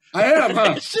 I am,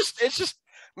 huh? It's just,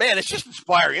 man, it's just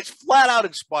inspiring. It's flat out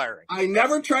inspiring. I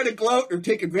never try to gloat or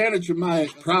take advantage of my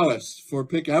prowess for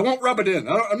picking. I won't rub it in.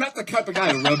 I'm not the type of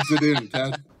guy who rubs it in,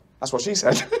 Ted. That's what she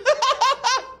said.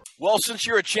 Well, since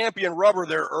you're a champion rubber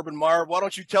there, Urban Meyer, why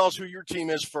don't you tell us who your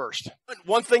team is first?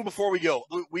 One thing before we go,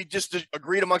 we just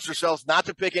agreed amongst ourselves not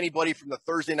to pick anybody from the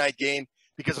Thursday night game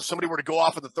because if somebody were to go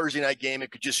off of the Thursday night game,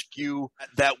 it could just skew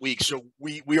that week. So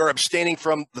we are abstaining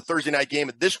from the Thursday night game.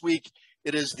 And this week,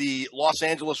 it is the Los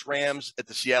Angeles Rams at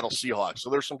the Seattle Seahawks.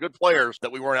 So there's some good players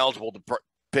that we weren't eligible to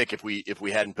pick if we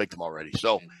hadn't picked them already.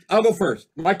 So I'll go first.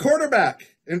 My quarterback,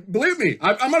 and believe me,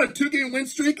 I'm on a 2-game win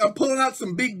streak. I'm pulling out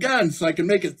some big guns so I can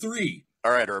make it 3.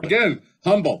 All right, Urban. Again,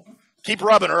 humble. Keep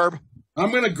rubbing, Herb.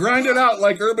 I'm going to grind it out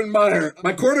like Urban Meyer.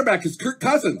 My quarterback is Kirk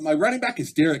Cousins. My running back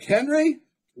is Derrick Henry.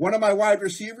 One of my wide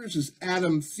receivers is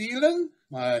Adam Thielen.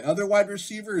 My other wide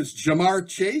receiver is Jamar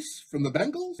Chase from the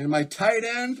Bengals. And my tight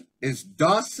end is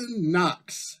Dawson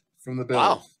Knox from the Bills.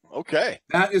 Wow. Okay.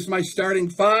 That is my starting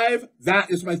 5.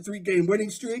 That is my 3-game winning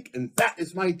streak. And that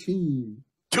is my team.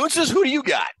 Toonses, who do you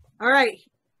got? All right.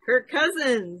 Kirk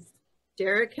Cousins,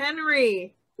 Derrick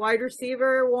Henry, wide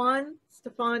receiver 1,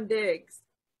 Stephon Diggs,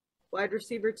 wide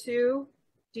receiver 2,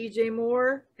 DJ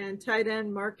Moore, and tight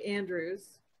end Mark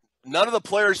Andrews. None of the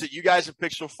players that you guys have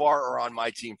picked so far are on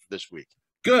my team for this week.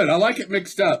 Good. I like it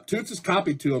mixed up. Toots has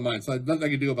copied 2 of mine, so there's nothing I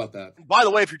can do about that. By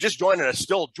the way, if you're just joining us,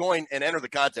 still join and enter the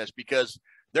contest because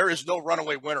there is no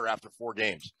runaway winner after 4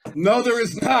 games. No, there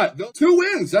is not. 2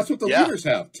 wins. That's what the leaders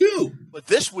have. 2. But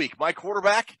this week, my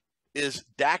quarterback is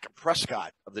Dak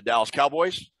Prescott of the Dallas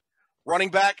Cowboys.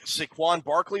 Running back, Saquon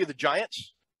Barkley of the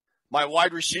Giants. My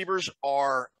wide receivers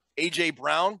are A.J.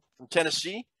 Brown from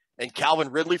Tennessee and Calvin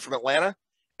Ridley from Atlanta.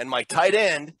 And my tight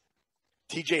end,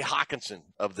 T.J. Hawkinson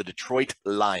of the Detroit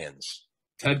Lions.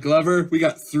 Ted Glover, we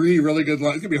got 3 really good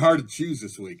lines. It's going to be hard to choose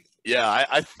this week. Yeah,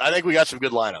 I think we got some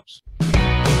good lineups.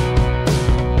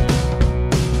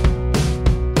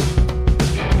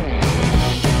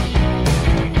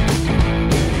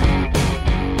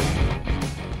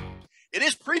 It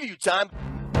is preview time.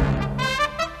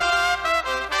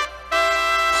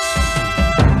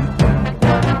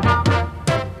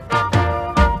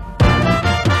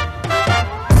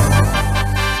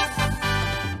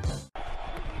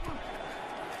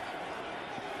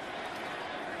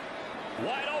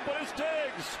 Wide open is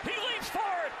Diggs. He leaps for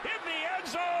it in the end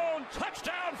zone.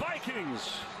 Touchdown,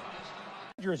 Vikings.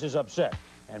 Rodgers is upset,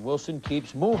 and Wilson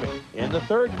keeps moving in the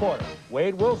 3rd quarter.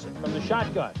 Wade Wilson from the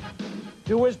shotgun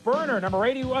to his burner, number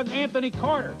 81, Anthony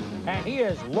Carter, and he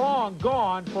is long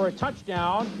gone for a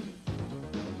touchdown.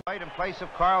 Right in place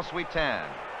of Carl Sweetan.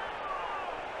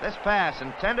 This pass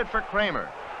intended for Kramer,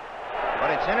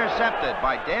 but it's intercepted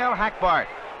by Dale Hackbart.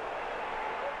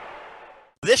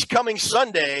 This coming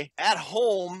Sunday at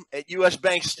home at U.S.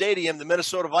 Bank Stadium, the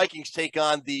Minnesota Vikings take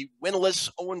on the winless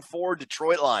 0-4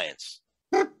 Detroit Lions.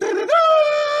 Ask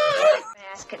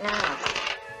it now.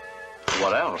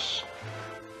 What else?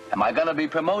 Am I going to be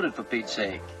promoted, for Pete's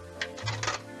sake?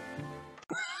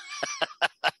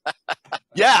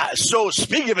 Yeah, so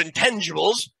speaking of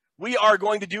intangibles, we are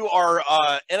going to do our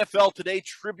NFL Today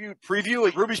Tribute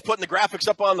Preview. Ruby's putting the graphics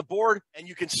up on the board, and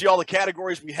you can see all the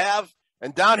categories we have.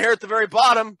 And down here at the very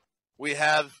bottom, we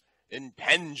have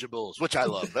Intangibles, which I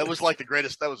love. That was the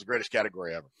greatest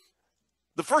category ever.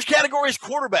 The first category is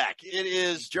quarterback. It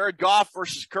is Jared Goff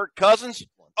versus Kirk Cousins.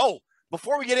 Oh,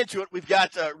 before we get into it, we've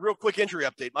got a real quick injury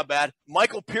update. My bad.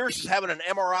 Michael Pierce is having an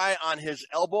MRI on his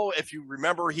elbow. If you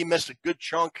remember, he missed a good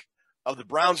chunk of the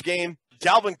Browns game.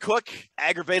 Dalvin Cook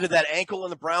aggravated that ankle in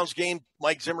the Browns game.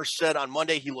 Mike Zimmer said on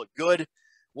Monday he looked good.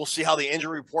 We'll see how the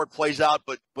injury report plays out,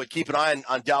 but keep an eye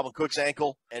on Dalvin Cook's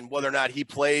ankle and whether or not he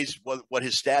plays, what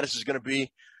his status is going to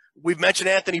be. We've mentioned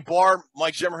Anthony Barr.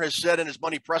 Mike Zimmer has said in his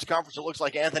Monday press conference it looks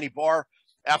like Anthony Barr,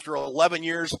 after 11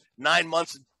 years, 9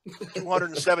 months,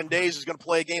 207 days, is going to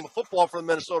play a game of football for the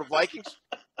Minnesota Vikings.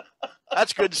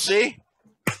 That's good to see.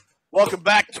 Welcome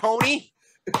back, Tony.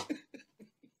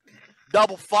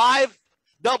 Double five,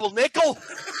 double nickel.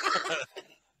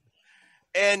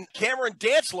 And Cameron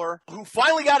Dantzler, who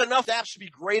finally got enough apps to be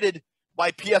graded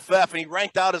by PFF, and he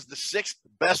ranked out as the 6th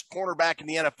best cornerback in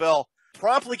the NFL,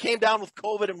 promptly came down with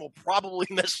COVID and will probably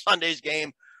miss Sunday's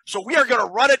game. So we are going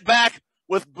to run it back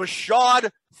with Bashaud,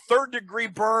 third-degree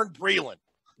burn Breeland.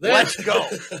 Let's go.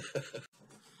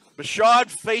 Bashaud,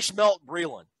 face melt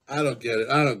Breeland. I don't get it.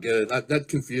 That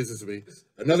confuses me.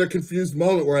 Another confused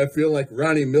moment where I feel like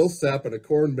Ronnie Millsap in a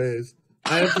corn maze.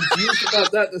 I am confused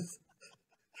about that.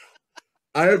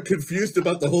 I am confused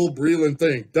about the whole Breeland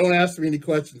thing. Don't ask me any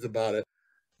questions about it.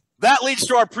 That leads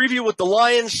to our preview with the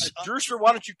Lions. Drewster,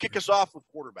 why don't you kick us off with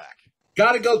quarterback?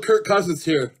 Got to go Kirk Cousins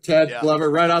here, Ted Glover,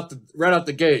 right out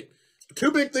the gate.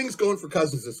 Two big things going for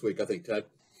Cousins this week, I think, Ted.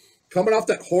 Coming off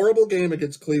that horrible game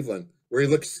against Cleveland, where he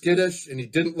looked skittish and he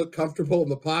didn't look comfortable in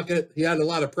the pocket. He had a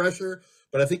lot of pressure,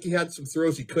 but I think he had some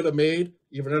throws he could have made,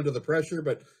 even under the pressure,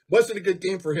 but wasn't a good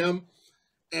game for him.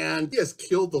 And he has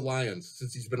killed the Lions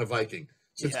since he's been a Viking.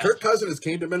 Since Kirk Cousins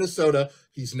came to Minnesota,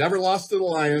 he's never lost to the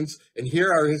Lions, and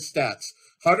here are his stats.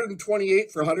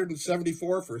 128 for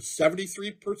 174 for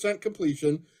 73%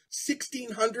 completion,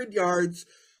 1,600 yards,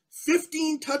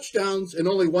 15 touchdowns, and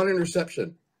only 1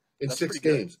 interception in 6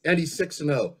 games. And he's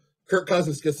 6-0. Kirk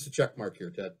Cousins gets the check mark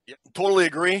here, Ted. Yep, totally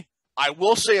agree. I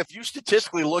will say if you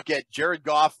statistically look at Jared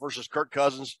Goff versus Kirk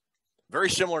Cousins, very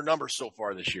similar numbers so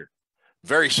far this year.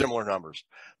 Very similar numbers.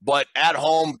 But at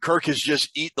home, Kirk has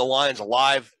just eaten the Lions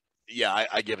alive. Yeah,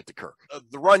 I give it to Kirk.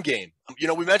 The run game.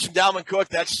 We mentioned Dalvin Cook.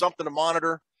 That's something to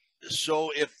monitor.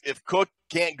 So if Cook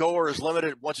can't go or is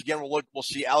limited, once again, we'll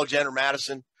see Alexander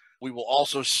Madison. We will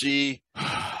also see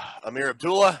Amir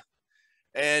Abdullah.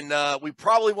 And we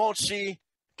probably won't see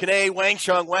Kene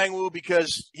Wangwu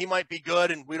because he might be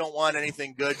good, and we don't want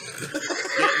anything good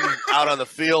getting out on the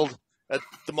field at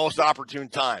the most opportune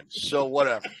times. So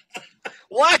whatever.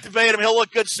 We'll activate him. He'll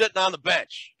look good sitting on the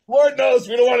bench. Lord knows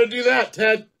we don't want to do that,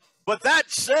 Ted. But that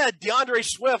said, DeAndre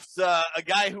Swift, a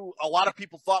guy who a lot of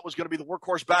people thought was going to be the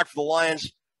workhorse back for the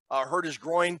Lions, hurt his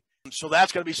groin. So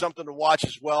that's going to be something to watch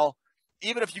as well.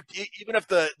 Even if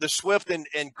the Swift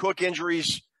and Cook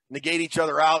injuries negate each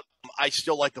other out, I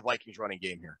still like the Vikings running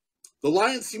game here. The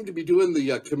Lions seem to be doing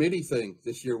the committee thing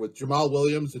this year with Jamal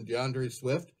Williams and DeAndre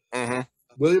Swift. Mm-hmm.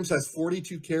 Williams has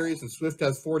 42 carries and Swift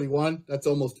has 41. That's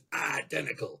almost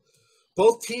identical.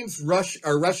 Both teams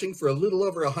are rushing for a little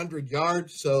over 100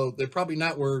 yards, so they're probably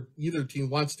not where either team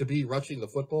wants to be rushing the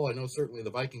football. I know certainly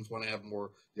the Vikings want to have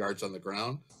more yards on the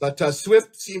ground. But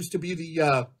Swift seems to be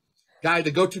the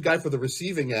go-to guy for the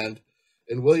receiving end,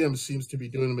 and Williams seems to be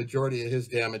doing the majority of his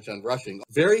damage on rushing.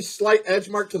 Very slight edge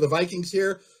mark to the Vikings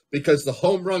here because the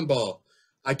home run ball.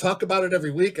 I talk about it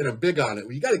every week, and I'm big on it.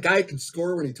 When you got a guy who can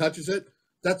score when he touches it,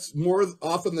 that's more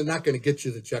often than not going to get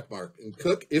you the check mark. And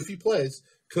Cook, if he plays,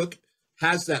 Cook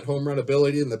has that home run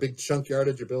ability and the big chunk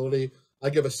yardage ability.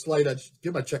 I give a slight edge,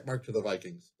 give my check mark to the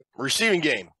Vikings. Receiving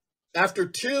game. After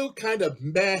 2 kind of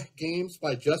meh games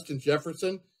by Justin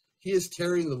Jefferson, he is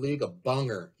tearing the league a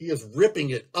bunger. He is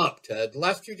ripping it up, Ted. The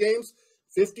last 2 games,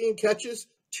 15 catches,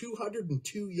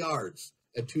 202 yards,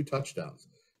 and 2 touchdowns.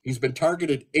 He's been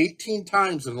targeted 18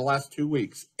 times in the last 2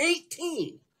 weeks.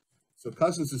 18! So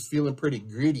Cousins is feeling pretty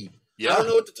gritty. Yeah. I don't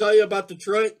know what to tell you about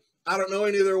Detroit. I don't know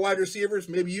any of their wide receivers.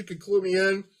 Maybe you could clue me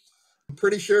in. I'm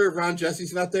pretty sure Ron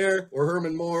Jesse's not there, or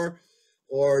Herman Moore,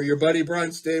 or your buddy Brian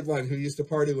Stabline, who used to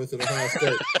party with at Ohio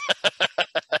State.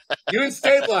 You and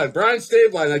Stabline, Brian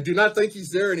Stabline. I do not think he's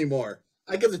there anymore.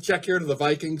 I give the check here to the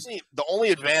Vikings. The only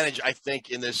advantage I think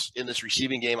in this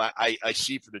receiving game I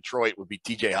see for Detroit would be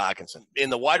T.J. Hawkinson. In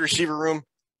the wide receiver room,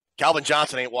 Calvin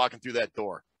Johnson ain't walking through that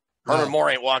door. Herman Moore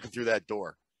ain't walking through that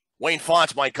door. Wayne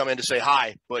Fontes might come in to say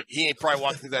hi, but he ain't probably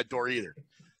walking through that door either.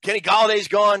 Kenny Galladay's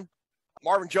gone.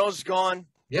 Marvin Jones is gone.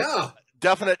 Yeah.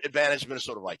 Definite advantage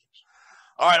Minnesota Vikings.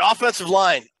 All right, offensive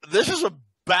line. This is a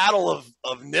battle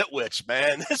of nitwits,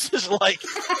 man. This is like,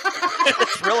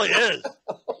 it really is.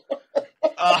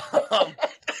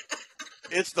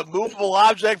 It's the movable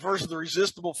object versus the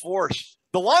resistible force.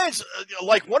 The Lions,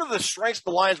 like one of the strengths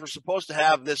the Lions were supposed to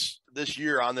have this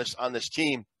year on this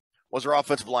team was their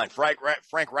offensive line. Frank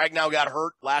Ragnow got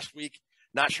hurt last week.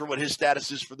 Not sure what his status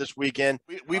is for this weekend.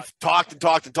 We've talked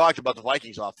about the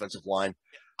Vikings offensive line.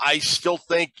 I still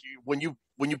think when you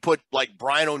put like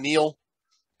Brian O'Neill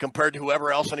compared to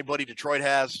whoever else anybody Detroit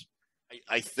has,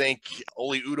 I think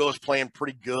Oli Udoh is playing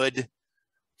pretty good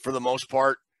for the most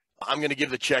part. I'm going to give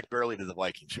the check barely to the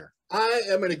Vikings here. I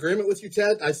am in agreement with you,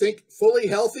 Ted. I think fully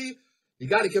healthy, you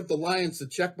got to give the Lions the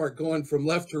check mark going from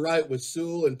left to right with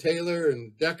Sewell and Taylor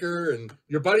and Decker and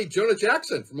your buddy Jonah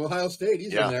Jackson from Ohio State.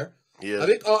 He's in there. Yeah.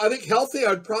 I think healthy,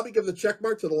 I'd probably give the check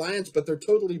mark to the Lions, but they're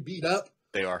totally beat up.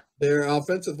 They are. Their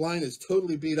offensive line is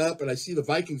totally beat up, and I see the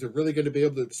Vikings are really going to be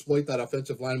able to exploit that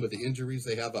offensive line with the injuries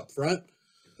they have up front.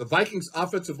 The Vikings'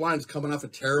 offensive line is coming off a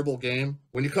terrible game.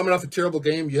 When you're coming off a terrible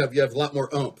game, you have a lot more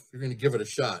oomph. You're going to give it a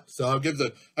shot. So I'm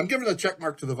giving the check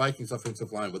mark to the Vikings'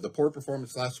 offensive line. With the poor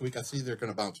performance last week, I see they're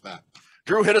going to bounce back.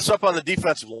 Drew, hit us up on the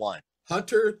defensive line.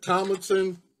 Hunter,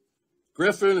 Tomlinson,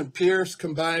 Griffin, and Pierce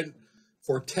combined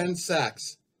for 10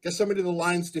 sacks. Guess how many the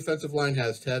Lions' defensive line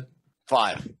has, Ted?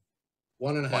 5.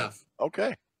 1.5.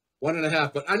 Okay.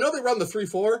 1.5. But I know they run the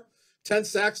 3-4. 10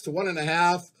 sacks to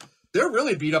 1.5. They're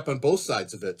really beat up on both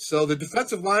sides of it. So the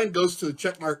defensive line goes to the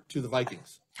check mark to the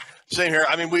Vikings. Same here.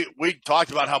 I mean, we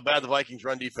talked about how bad the Vikings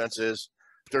run defense is.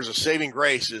 If there's a saving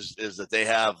grace is that they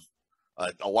have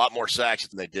a lot more sacks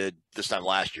than they did this time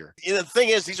last year. And the thing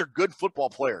is, these are good football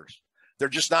players. They're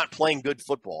just not playing good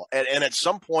football. And at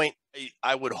some point,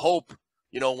 I would hope,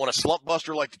 when a slump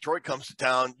buster like Detroit comes to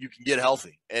town, you can get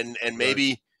healthy. And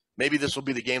maybe this will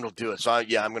be the game to do it. So, I'm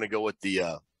going to go with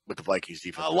the Vikings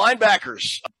defense.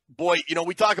 Linebackers. Boy,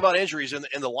 we talk about injuries, and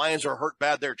the Lions are hurt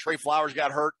bad there. Trey Flowers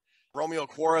got hurt. Romeo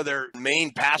Okwara, their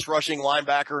main pass-rushing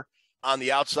linebacker on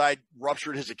the outside,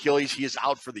 ruptured his Achilles. He is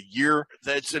out for the year.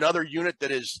 It's another unit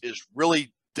that is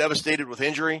really devastated with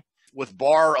injury. With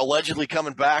Barr allegedly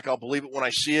coming back, I'll believe it when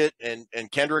I see it.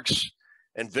 And Kendricks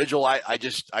and Vigil, I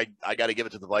got to give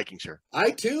it to the Vikings here.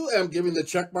 I, too, am giving the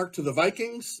check mark to the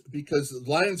Vikings because the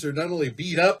Lions are not only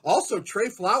beat up, also Trey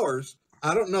Flowers,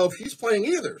 I don't know if he's playing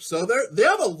either. So they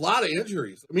have a lot of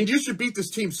injuries. I mean, you should beat this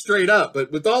team straight up,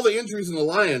 but with all the injuries in the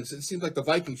Lions, it seems like the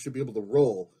Vikings should be able to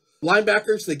roll.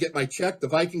 Linebackers, they get my check. The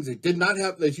Vikings, they did not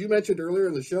have, as you mentioned earlier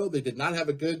in the show, they did not have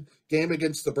a good game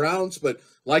against the Browns, but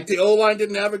like the O-line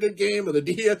didn't have a good game, or the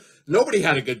D, nobody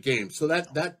had a good game. So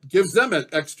that gives them an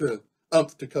extra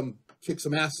umph to come kick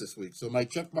some ass this week. So my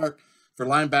check mark for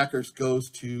linebackers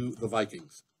goes to the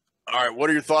Vikings. All right, what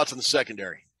are your thoughts on the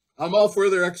secondary? I'm all for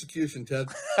their execution, Ted.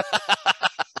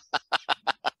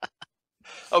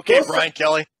 Okay, Brian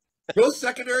Kelly. Both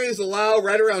secondaries allow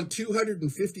right around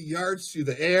 250 yards through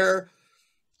the air.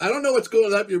 I don't know what's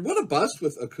going on. What a bust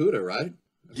with Okudah, right?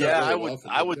 Yeah,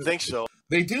 I would think so.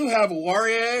 They do have a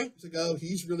Warrior.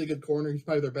 He's really good corner. He's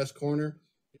probably their best corner.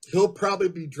 He'll probably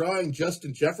be drawing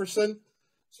Justin Jefferson.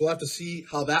 So we'll have to see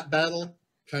how that battle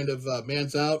kind of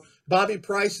mans out. Bobby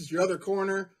Price is your other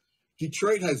corner.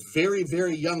 Detroit has very,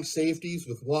 very young safeties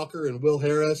with Walker and Will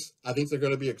Harris. I think they're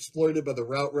going to be exploited by the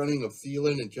route running of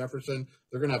Thielen and Jefferson.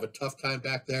 They're going to have a tough time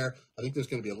back there. I think there's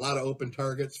going to be a lot of open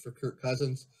targets for Kirk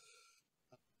Cousins.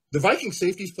 The Vikings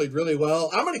safeties played really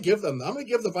well. I'm going to give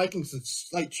the Vikings a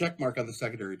slight check mark on the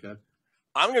secondary, Ted.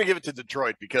 I'm going to give it to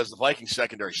Detroit because the Vikings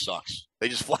secondary sucks. They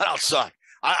just flat out suck.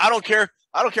 I don't care.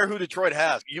 I don't care who Detroit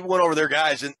has. You went over their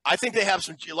guys, and I think they have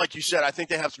some, like you said, I think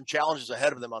they have some challenges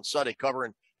ahead of them on Sunday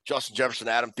covering Justin Jefferson,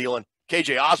 Adam Thielen,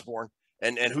 KJ Osborne,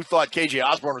 and who thought KJ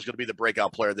Osborne was going to be the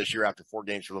breakout player this year after 4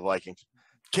 games for the Vikings?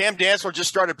 Cam Dantzler just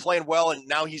started playing well, and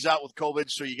now he's out with COVID,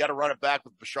 so you got to run it back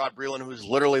with Bashaud Breeland, who is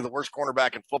literally the worst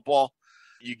cornerback in football.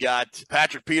 You got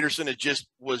Patrick Peterson,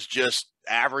 was just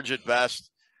average at best.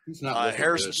 He's not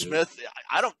Harrison Smith.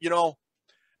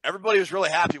 Everybody was really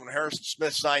happy when Harrison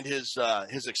Smith signed his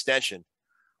extension.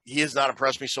 He has not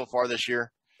impressed me so far this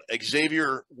year.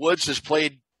 Xavier Woods has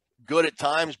played good at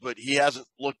times, but he hasn't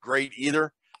looked great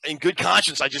either. In good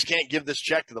conscience, I just can't give this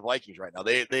check to the Vikings right now.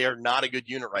 They are not a good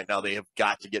unit right now. They have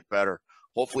got to get better.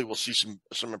 Hopefully we'll see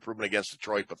some improvement against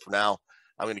Detroit, but for now,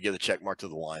 I'm going to give the check mark to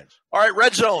the Lions. All right,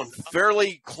 red zone,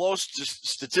 fairly close to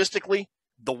statistically.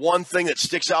 The one thing that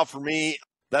sticks out for me,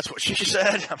 that's what she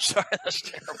said. I'm sorry, that's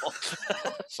terrible.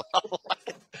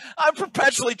 I'm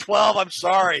perpetually 12. I'm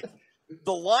sorry.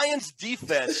 The Lions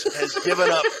defense has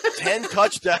given up 10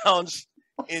 touchdowns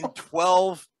in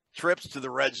 12 trips to the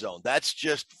red zone. That's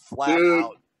just flat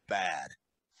out bad.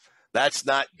 That's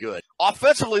not good.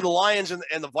 Offensively, the Lions and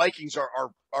the Vikings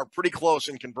are pretty close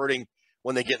in converting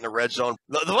when they get in the red zone.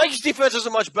 The Vikings defense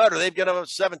isn't much better. They've got about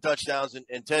 7 touchdowns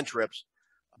and 10 trips.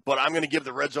 But I'm going to give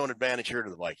the red zone advantage here to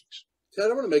the Vikings. Ted,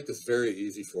 I'm going to make this very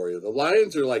easy for you. The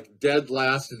Lions are like dead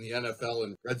last in the NFL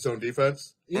in red zone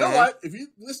defense. You know what? If you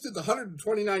listed the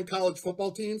 129 college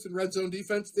football teams in red zone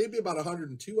defense, they'd be about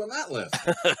 102 on that list.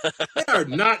 They are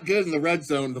not good in the red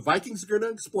zone. The Vikings are going to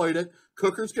exploit it.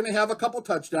 Cooker's going to have a couple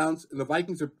touchdowns, and the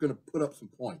Vikings are going to put up some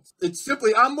points. It's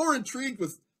simply, I'm more intrigued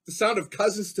with the sound of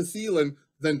Cousins to Thielen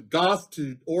than Goff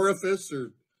to Orifice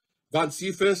or Von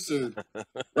Cephas or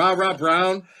Ra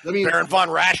Brown. I mean, Baron Von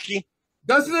Raschke.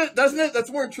 Doesn't it?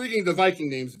 That's more intriguing than Viking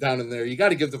names down in there. You got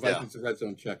to give the Vikings a red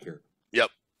zone check here. Yep.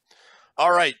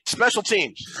 All right. Special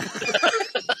teams.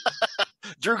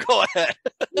 Drew, go ahead.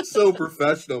 You're so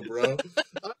professional, bro.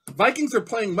 Vikings are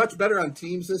playing much better on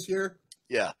teams this year.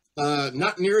 Yeah.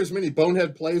 Not near as many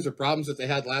bonehead plays or problems that they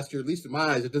had last year, at least in my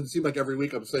eyes. It doesn't seem like every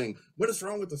week I'm saying, what is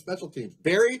wrong with the special teams?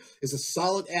 Barry is a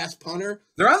solid-ass punter.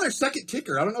 They're on their second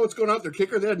kicker. I don't know what's going on with their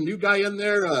kicker. They had a new guy in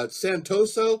there,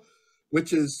 Santoso,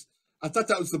 which is, I thought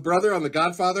that was the brother on The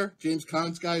Godfather, James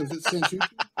Caan's guy. Was it Santucci?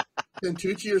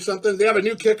 Santucci or something? They have a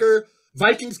new kicker.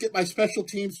 Vikings get my special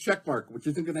teams check mark, which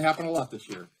isn't going to happen a lot this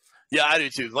year. Yeah, I do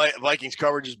too. Vikings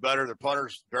coverage is better. Their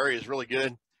punters, Barry, is really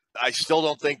good. I still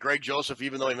don't think Greg Joseph,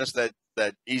 even though he missed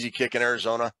that easy kick in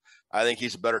Arizona, I think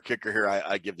he's a better kicker here.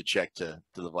 I give the check to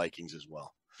the Vikings as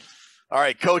well. All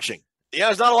right, coaching. Yeah,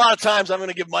 there's not a lot of times I'm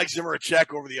going to give Mike Zimmer a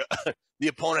check over the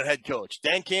opponent head coach.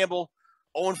 Dan Campbell,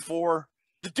 0-4.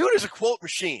 The dude is a quote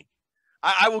machine.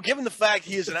 I will give him the fact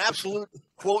he is an absolute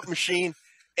quote machine,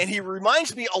 and he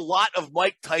reminds me a lot of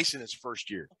Mike Tyson his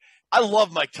first year. I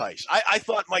love Mike Tice. I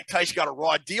thought Mike Tice got a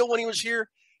raw deal when he was here.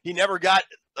 He never got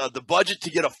the budget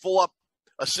to get a full-up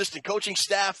assistant coaching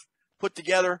staff put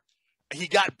together. He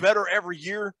got better every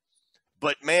year,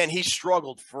 but, man, he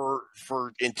struggled for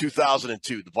in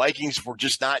 2002. The Vikings were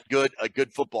just not a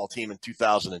good football team in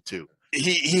 2002.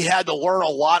 He had to learn a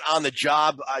lot on the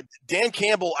job. Dan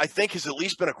Campbell, I think, has at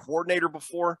least been a coordinator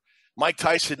before. Mike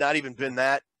Tice had not even been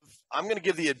that. I'm going to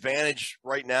give the advantage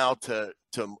right now to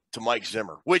Mike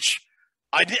Zimmer, which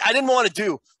I didn't want to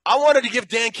do. I wanted to give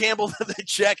Dan Campbell the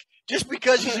check just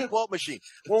because he's a quote machine.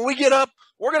 When we get up,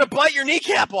 we're going to bite your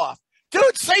kneecap off.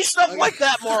 Dude, say stuff like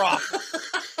that more often.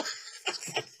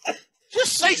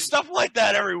 Just say stuff like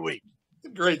that every week.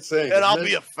 Great saying. And I'll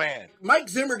be a fan. Mike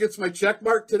Zimmer gets my check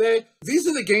mark today. These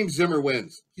are the games Zimmer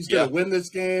wins. He's going to win this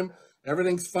game.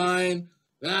 Everything's fine.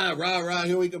 Rah,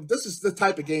 here we go. This is the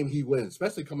type of game he wins,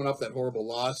 especially coming off that horrible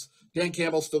loss. Dan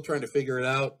Campbell's still trying to figure it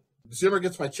out. Zimmer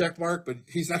gets my check mark, but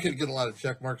he's not going to get a lot of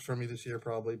check marks from me this year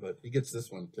probably, but he gets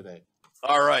this one today.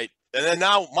 All right. And then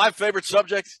now my favorite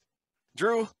subject,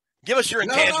 Drew, give us your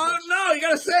intangibles. No, you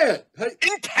got to say it. Hey.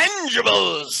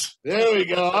 Intangibles. There we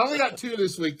go. I only got 2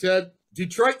 this week, Ted.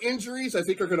 Detroit injuries, I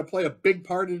think, are going to play a big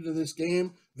part into this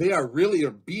game. They are really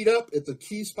beat up at the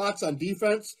key spots on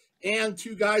defense and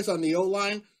 2 guys on the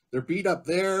O-line. They're beat up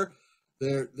there.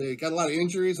 They got a lot of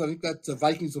injuries. I think that the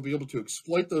Vikings will be able to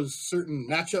exploit those certain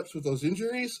matchups with those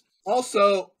injuries.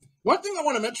 Also, one thing I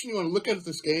want to mention you want to look at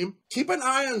this game, keep an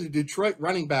eye on the Detroit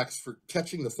running backs for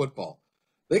catching the football.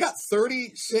 They got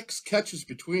 36 catches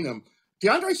between them.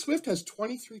 DeAndre Swift has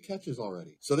 23 catches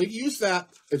already. So they use that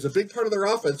as a big part of their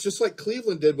offense, just like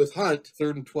Cleveland did with Hunt,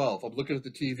 3rd and 12. I'm looking at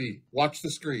the TV. Watch the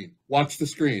screen. Watch the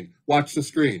screen. Watch the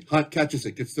screen. Hunt catches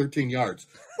it, gets 13 yards.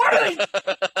 What are they?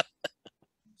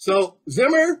 So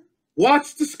Zimmer,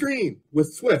 watch the screen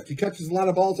with Swift. He catches a lot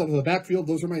of balls out of the backfield.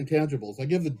 Those are my intangibles. I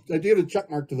give a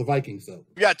check mark to the Vikings, though.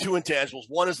 We got 2 intangibles.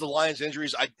 One is the Lions'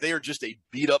 injuries. They are just a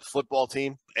beat-up football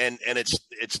team, and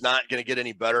it's not going to get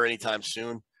any better anytime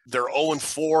soon. They're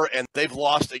 0-4, and they've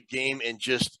lost a game in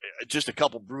just a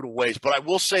couple brutal ways. But I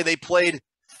will say they played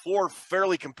 4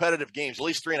 fairly competitive games, at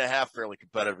least 3.5 fairly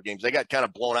competitive games. They got kind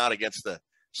of blown out against the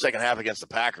second half against the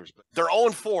Packers. But they're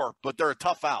 0-4, but they're a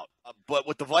tough out. But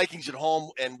with the Vikings at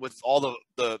home and with all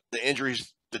the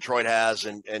injuries Detroit has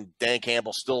and Dan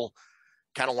Campbell still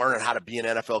kind of learning how to be an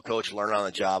NFL coach, learning on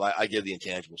the job, I give the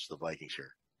intangibles to the Vikings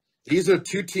here. These are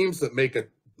 2 teams that make a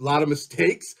lot of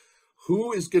mistakes.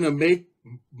 Who is going to make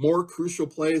more crucial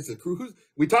plays?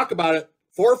 We talk about it,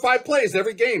 4 or 5 plays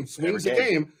every game, swings a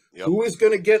game. Yep. Who is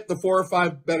going to get the 4 or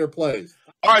 5 better plays?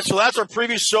 All right, so that's our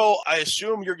preview. So I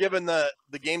assume you're giving the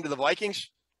game to the Vikings?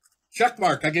 Check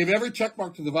mark. I gave every check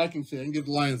mark to the Vikings here. I didn't give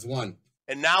the Lions 1.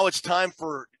 And now it's time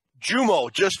for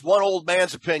Jumo, just one old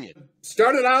man's opinion.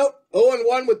 Started out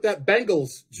 0-1 with that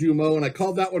Bengals Jumo, and I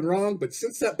called that one wrong. But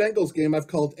since that Bengals game, I've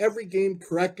called every game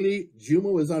correctly.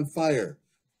 Jumo is on fire.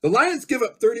 The Lions give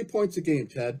up 30 points a game,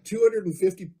 Ted.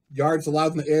 250 yards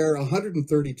allowed in the air,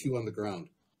 132 on the ground.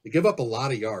 They give up a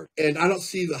lot of yards. And I don't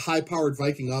see the high-powered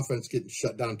Viking offense getting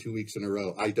shut down 2 weeks in a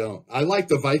row. I don't. I like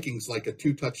the Vikings like a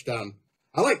 2-touchdown.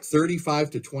 I like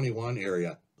 35-21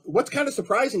 area. What's kind of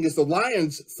surprising is the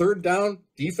Lions' third down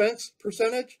defense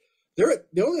percentage.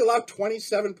 They only allow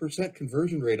 27%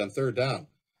 conversion rate on third down,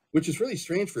 which is really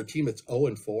strange for a team that's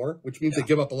 0-4, which means they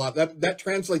give up a lot. That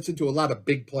translates into a lot of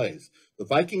big plays. The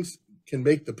Vikings can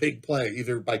make the big play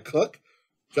either by Cook,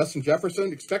 Justin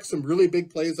Jefferson. Expect some really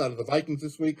big plays out of the Vikings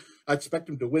this week. I expect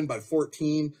them to win by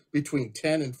 14, between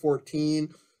 10 and 14.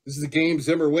 This is a game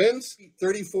Zimmer wins,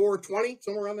 34-20,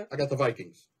 somewhere around there. I got the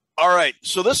Vikings. All right,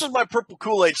 so this is my Purple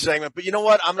Kool-Aid segment, but you know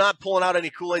what? I'm not pulling out any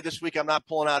Kool-Aid this week. I'm not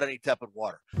pulling out any tepid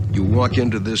water. You walk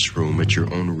into this room at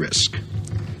your own risk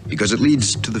because it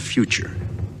leads to the future.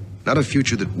 Not a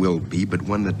future that will be, but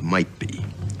one that might be.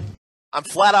 I'm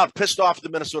flat out pissed off at the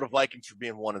Minnesota Vikings for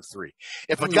being 1-3.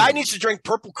 If a guy needs to drink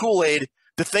Purple Kool-Aid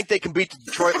to think they can beat the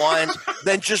Detroit Lions,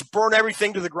 then just burn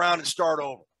everything to the ground and start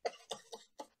over.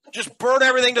 Just burn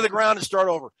everything to the ground and start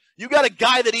over. You got a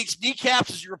guy that eats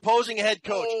kneecaps as your opposing head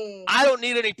coach. I don't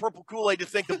need any Purple Kool-Aid to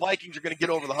think the Vikings are going to get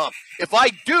over the hump. If I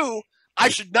do, I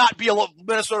should not be a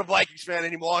Minnesota Vikings fan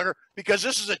any longer because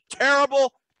this is a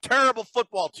terrible, terrible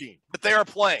football team that they are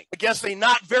playing against a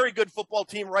not very good football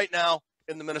team right now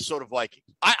in the Minnesota Vikings.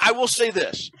 I will say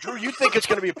this. Drew, you think it's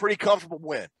going to be a pretty comfortable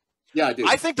win. Yeah, I do.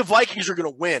 I think the Vikings are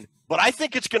going to win, but I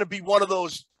think it's going to be one of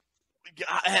those.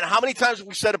 And how many times have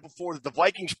we said it before that the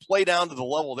Vikings play down to the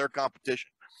level of their competition?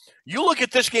 You look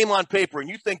at this game on paper and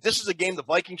you think this is a game the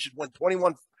Vikings should win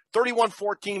 31-14,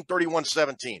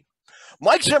 31-17.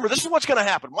 Mike Zimmer, this is what's going to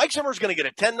happen. Mike Zimmer is going to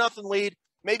get a 10-0 lead,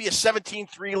 maybe a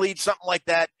 17-3 lead, something like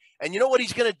that. And you know what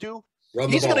he's going to do?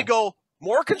 He's going to go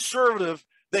more conservative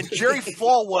than Jerry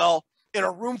Falwell in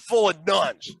a room full of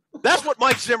nuns. That's what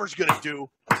Mike Zimmer's going to do.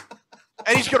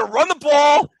 And he's going to run the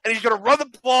ball, and he's going to run the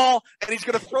ball, and he's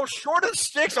going to throw short of the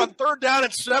sticks on 3rd down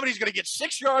and 7. He's going to get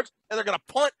 6 yards, and they're going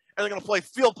to punt, and they're going to play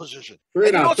field position. Three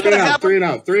and out. And then what's going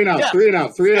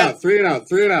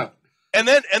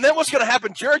to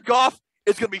happen? Jared Goff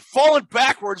is going to be falling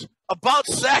backwards, about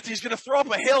sacked. He's going to throw up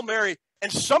a Hail Mary,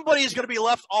 and somebody is going to be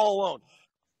left all alone.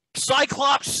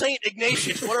 Cyclops St.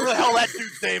 Ignatius, whatever the hell that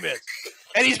dude's name is.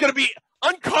 And he's going to be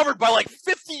uncovered by like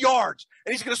 50 yards,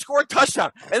 and he's going to score a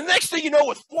touchdown. And the next thing you know,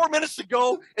 with 4 minutes to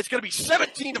go, it's going to be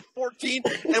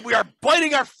 17-14, and we are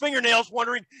biting our fingernails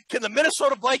wondering, can the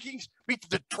Minnesota Vikings beat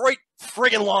the Detroit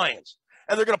friggin' Lions?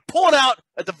 And they're going to pull it out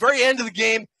at the very end of the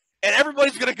game, and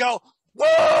everybody's going to go,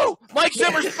 whoa, Mike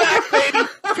Zimmer's back, baby,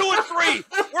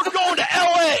 2-3. We're going to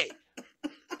L.A.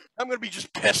 I'm going to be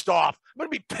just pissed off. I'm going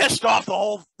to be pissed off the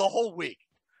whole week.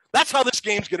 That's how this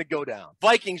game's going to go down.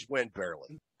 Vikings win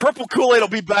barely. Purple Kool-Aid will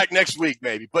be back next week,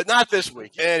 maybe, but not this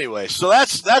week. Anyway, so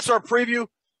that's our preview.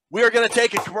 We are going to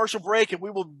take a commercial break, and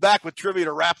we will be back with trivia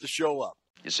to wrap the show up.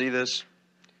 You see this?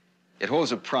 It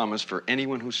holds a promise for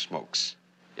anyone who smokes.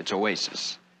 It's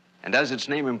Oasis. And as its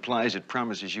name implies, it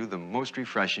promises you the most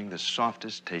refreshing, the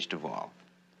softest taste of all.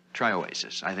 Try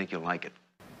Oasis. I think you'll like it.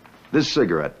 This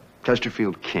cigarette,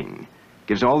 Chesterfield King,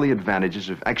 gives all the advantages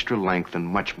of extra length and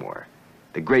much more.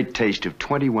 The great taste of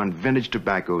 21 vintage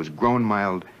tobaccos, grown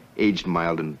mild, aged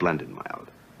mild, and blended mild.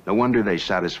 No wonder they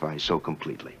satisfy so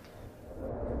completely.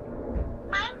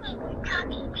 My name is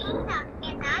Talking Tina,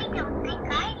 and I don't think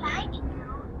I like you.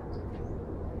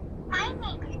 My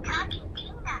name is Talking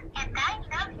Tina, and I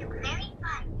love you very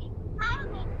much. My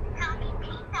name is Talking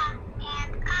Tina,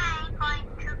 and I'm going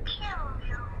to kill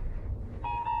you.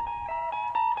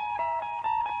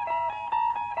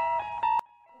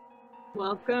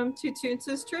 Welcome to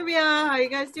Toonces Trivia. How you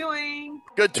guys doing?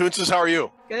 Good, Toonces. How are you?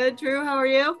 Good, Drew. How are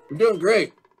you? I'm doing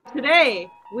great. Today,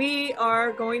 we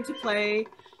are going to play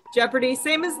Jeopardy.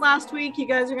 Same as last week. You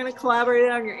guys are going to collaborate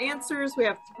on your answers. We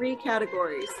have 3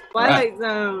 categories. Twilight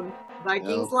Zone,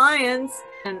 Vikings, Lions,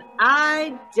 and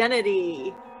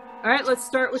Identity. All right, let's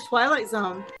start with Twilight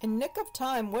Zone. In Nick of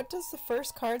Time, what does the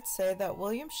first card say that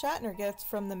William Shatner gets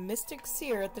from the Mystic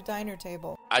Seer at the diner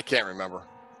table? I can't remember.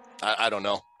 I don't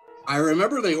know. I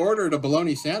remember they ordered a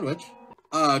bologna sandwich.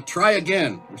 Try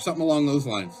again, or something along those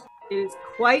lines. It is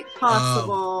quite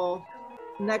possible.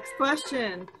 Next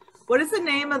question. What is the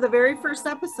name of the very first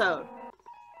episode?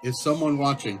 Is someone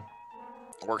watching?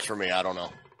 Works for me. I don't know.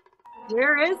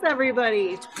 Where is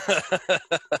everybody?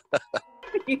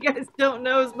 You guys don't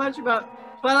know as much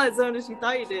about Twilight Zone as you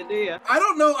thought you did, do you? I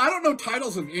don't know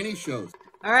titles of any shows.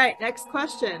 All right, next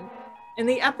question. In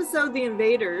the episode The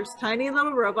Invaders, tiny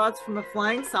little robots from a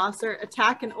flying saucer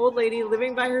attack an old lady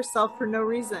living by herself for no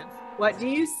reason. What do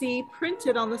you see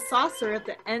printed on the saucer at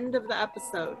the end of the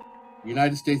episode?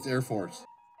 United States Air Force.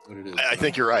 What it is. I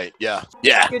think you're right. Yeah.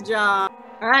 Yeah. Good job.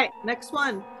 All right, next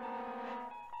one.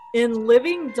 In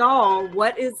Living Doll,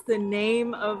 what is the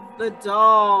name of the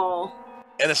doll?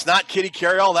 And it's not Kitty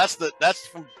Carryall. That's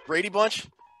from Brady Bunch.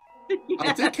 Yes.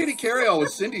 I think Kitty Carryall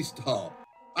was Cindy's doll.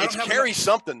 It's Carrie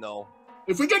something though.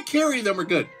 If we get Carrie, then we're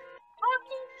good.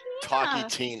 Talkie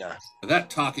Tina. That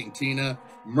Talking Tina,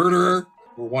 Murderer.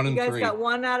 We're 1 and 3. You guys got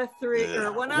 1 out of 3,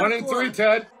 or 1 out of 4. 1 and 3,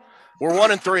 Ted. We're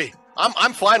 1 and 3.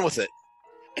 I'm fine with it.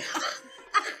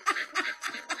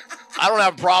 I don't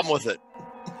have a problem with it.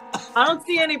 I don't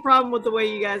see any problem with the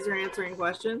way you guys are answering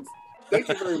questions. Thank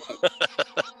you very much.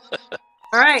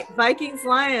 All right, Vikings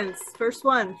Lions. First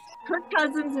one. Kirk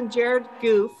Cousins and Jared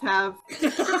Goff have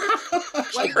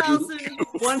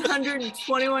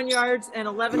 1,121 yards and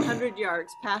 1,100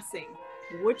 yards passing.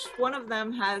 Which one of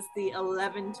them has the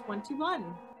 1,121?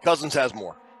 Cousins has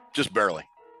more, just barely.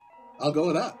 I'll go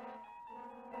with that.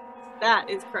 That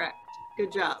is correct.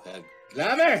 Good job.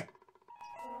 Clever.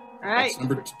 All right.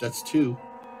 That's 2.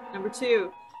 Number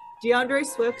 2. DeAndre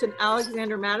Swift and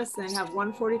Alexander Madison have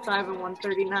 145 and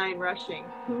 139 rushing.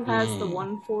 Who has the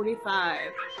 145?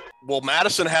 Well,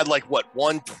 Madison had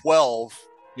 112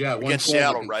 against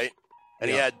Seattle, right?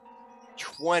 And he had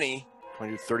 20,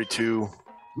 32. I'm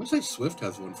going to say Swift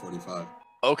has 145.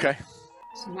 Okay.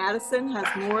 Madison has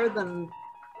more than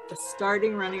the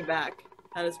starting running back.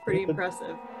 That is pretty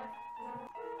impressive.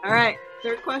 All right,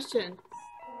 third question.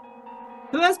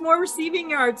 Who has more receiving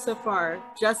yards so far?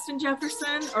 Justin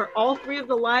Jefferson or all 3 of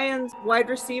the Lions wide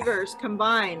receivers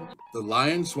combined? The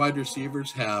Lions wide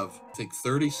receivers have, I think,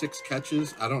 36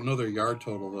 catches. I don't know their yard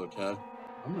total, though, Ted.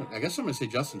 I guess I'm going to say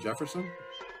Justin Jefferson.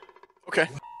 Okay.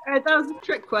 All right, that was a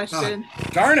trick question.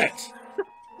 Darn it.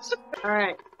 All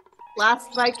right.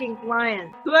 Last Vikings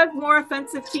Lions. Who has more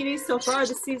offensive TDs so far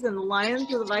this season, the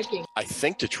Lions or the Vikings? I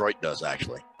think Detroit does,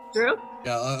 actually. Drew?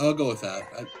 Yeah, I'll go with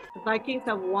that. The Vikings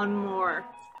have 1 more.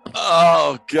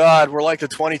 Oh, God. We're like the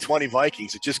 2020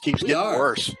 Vikings. It just keeps getting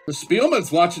worse. The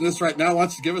Spielman's watching this right now,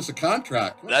 wants to give us a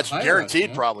contract. That's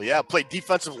guaranteed, probably. Yeah, play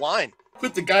defensive line.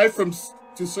 Put the guy from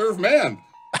To Serve Man.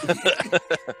 All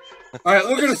right,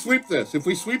 we're going to sweep this. If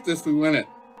we sweep this, we win it.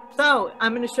 So,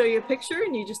 I'm going to show you a picture,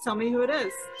 and you just tell me who it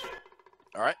is.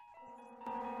 All right.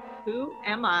 Who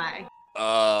am I?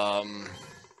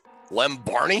 Lem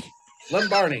Barney? Lem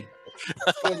Barney.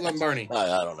 Lem Barney.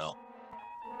 I don't know.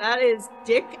 That is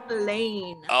Dick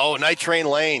Lane. Oh, Night Train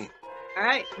Lane. All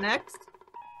right, next.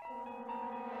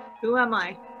 Who am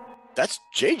I? That's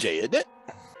JJ, isn't it?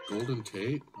 Golden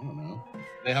Tate? I don't know.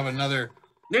 They have another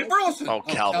Nate Burleson. Oh,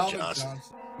 Calvin Johnson.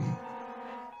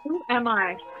 Who am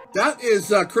I? That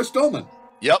is Chris Dolman.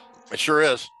 Yep, it sure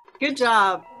is. Good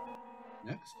job.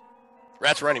 Next.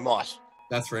 That's Randy Moss.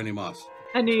 That's Randy Moss.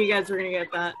 I knew you guys were going to get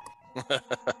that.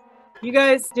 You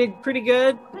guys did pretty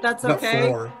good. That's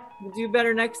okay. We'll do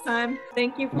better next time.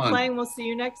 Thank you for playing. We'll see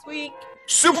you next week.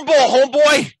 Super Bowl,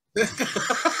 homeboy.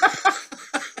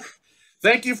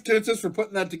 Thank you, Toonses, for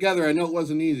putting that together. I know it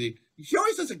wasn't easy. She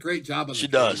always does a great job on She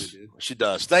does.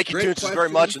 Thank you, Toonses, very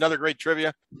much. Another great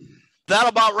trivia. That'll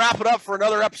about wrap it up for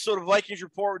another episode of Vikings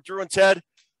Report with Drew and Ted.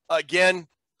 Again,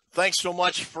 thanks so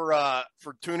much for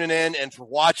tuning in and for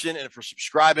watching and for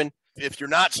subscribing. If you're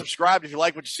not subscribed, if you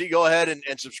like what you see, go ahead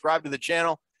and subscribe to the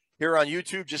channel here on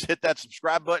YouTube. Just hit that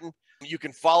subscribe button. You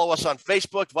can follow us on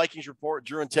Facebook, Vikings Report,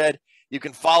 Drew and Ted. You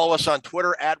can follow us on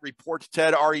Twitter at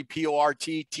ReportTed,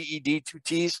 ReportTed, 2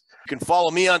 T's. You can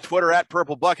follow me on Twitter at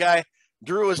Purple Buckeye.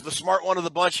 Drew is the smart one of the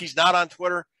bunch. He's not on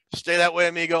Twitter. Stay that way,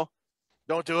 amigo.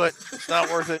 Don't do it. It's not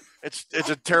worth it. It's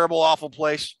a terrible, awful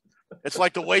place. It's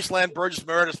like the wasteland Burgess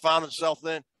Meredith found himself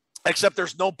in. Except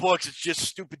there's no books. It's just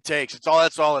stupid takes.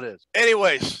 That's all it is.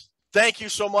 Anyways, thank you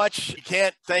so much. You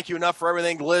can't thank you enough for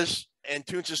everything. Liz and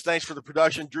Toonses, thanks for the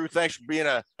production. Drew, thanks for being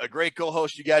a great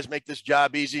co-host. You guys make this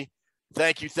job easy.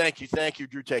 Thank you.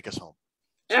 Drew, take us home.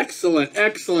 Excellent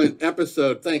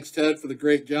episode. Thanks, Ted, for the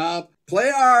great job. Play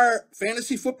our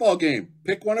fantasy football game.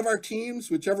 Pick one of our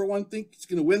teams, whichever one thinks is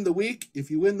going to win the week.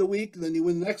 If you win the week, then you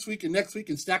win next week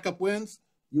and stack up wins.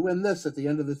 You win this at the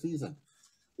end of the season.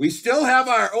 We still have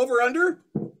our over-under.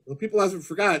 Well, people haven't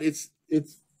forgot.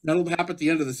 That'll happen at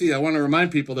the end of the season. I want to remind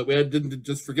people that we didn't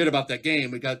just forget about that game.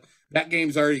 We got that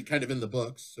game's already kind of in the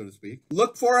books, so to speak.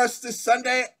 Look for us this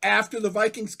Sunday after the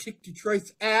Vikings kick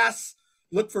Detroit's ass.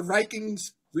 Look for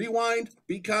Vikings Rewind,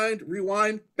 Be Kind,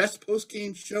 Rewind, best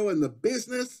post-game show in the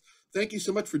business. Thank you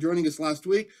so much for joining us last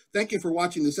week. Thank you for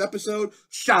watching this episode.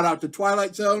 Shout out to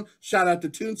Twilight Zone. Shout out to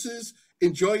Toonses.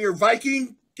 Enjoy your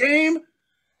Viking game.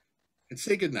 And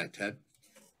say goodnight, Ted.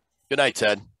 Good night,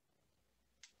 Ted.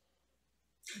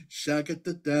 Shaka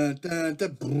da da da da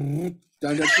da da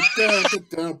da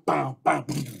da da da.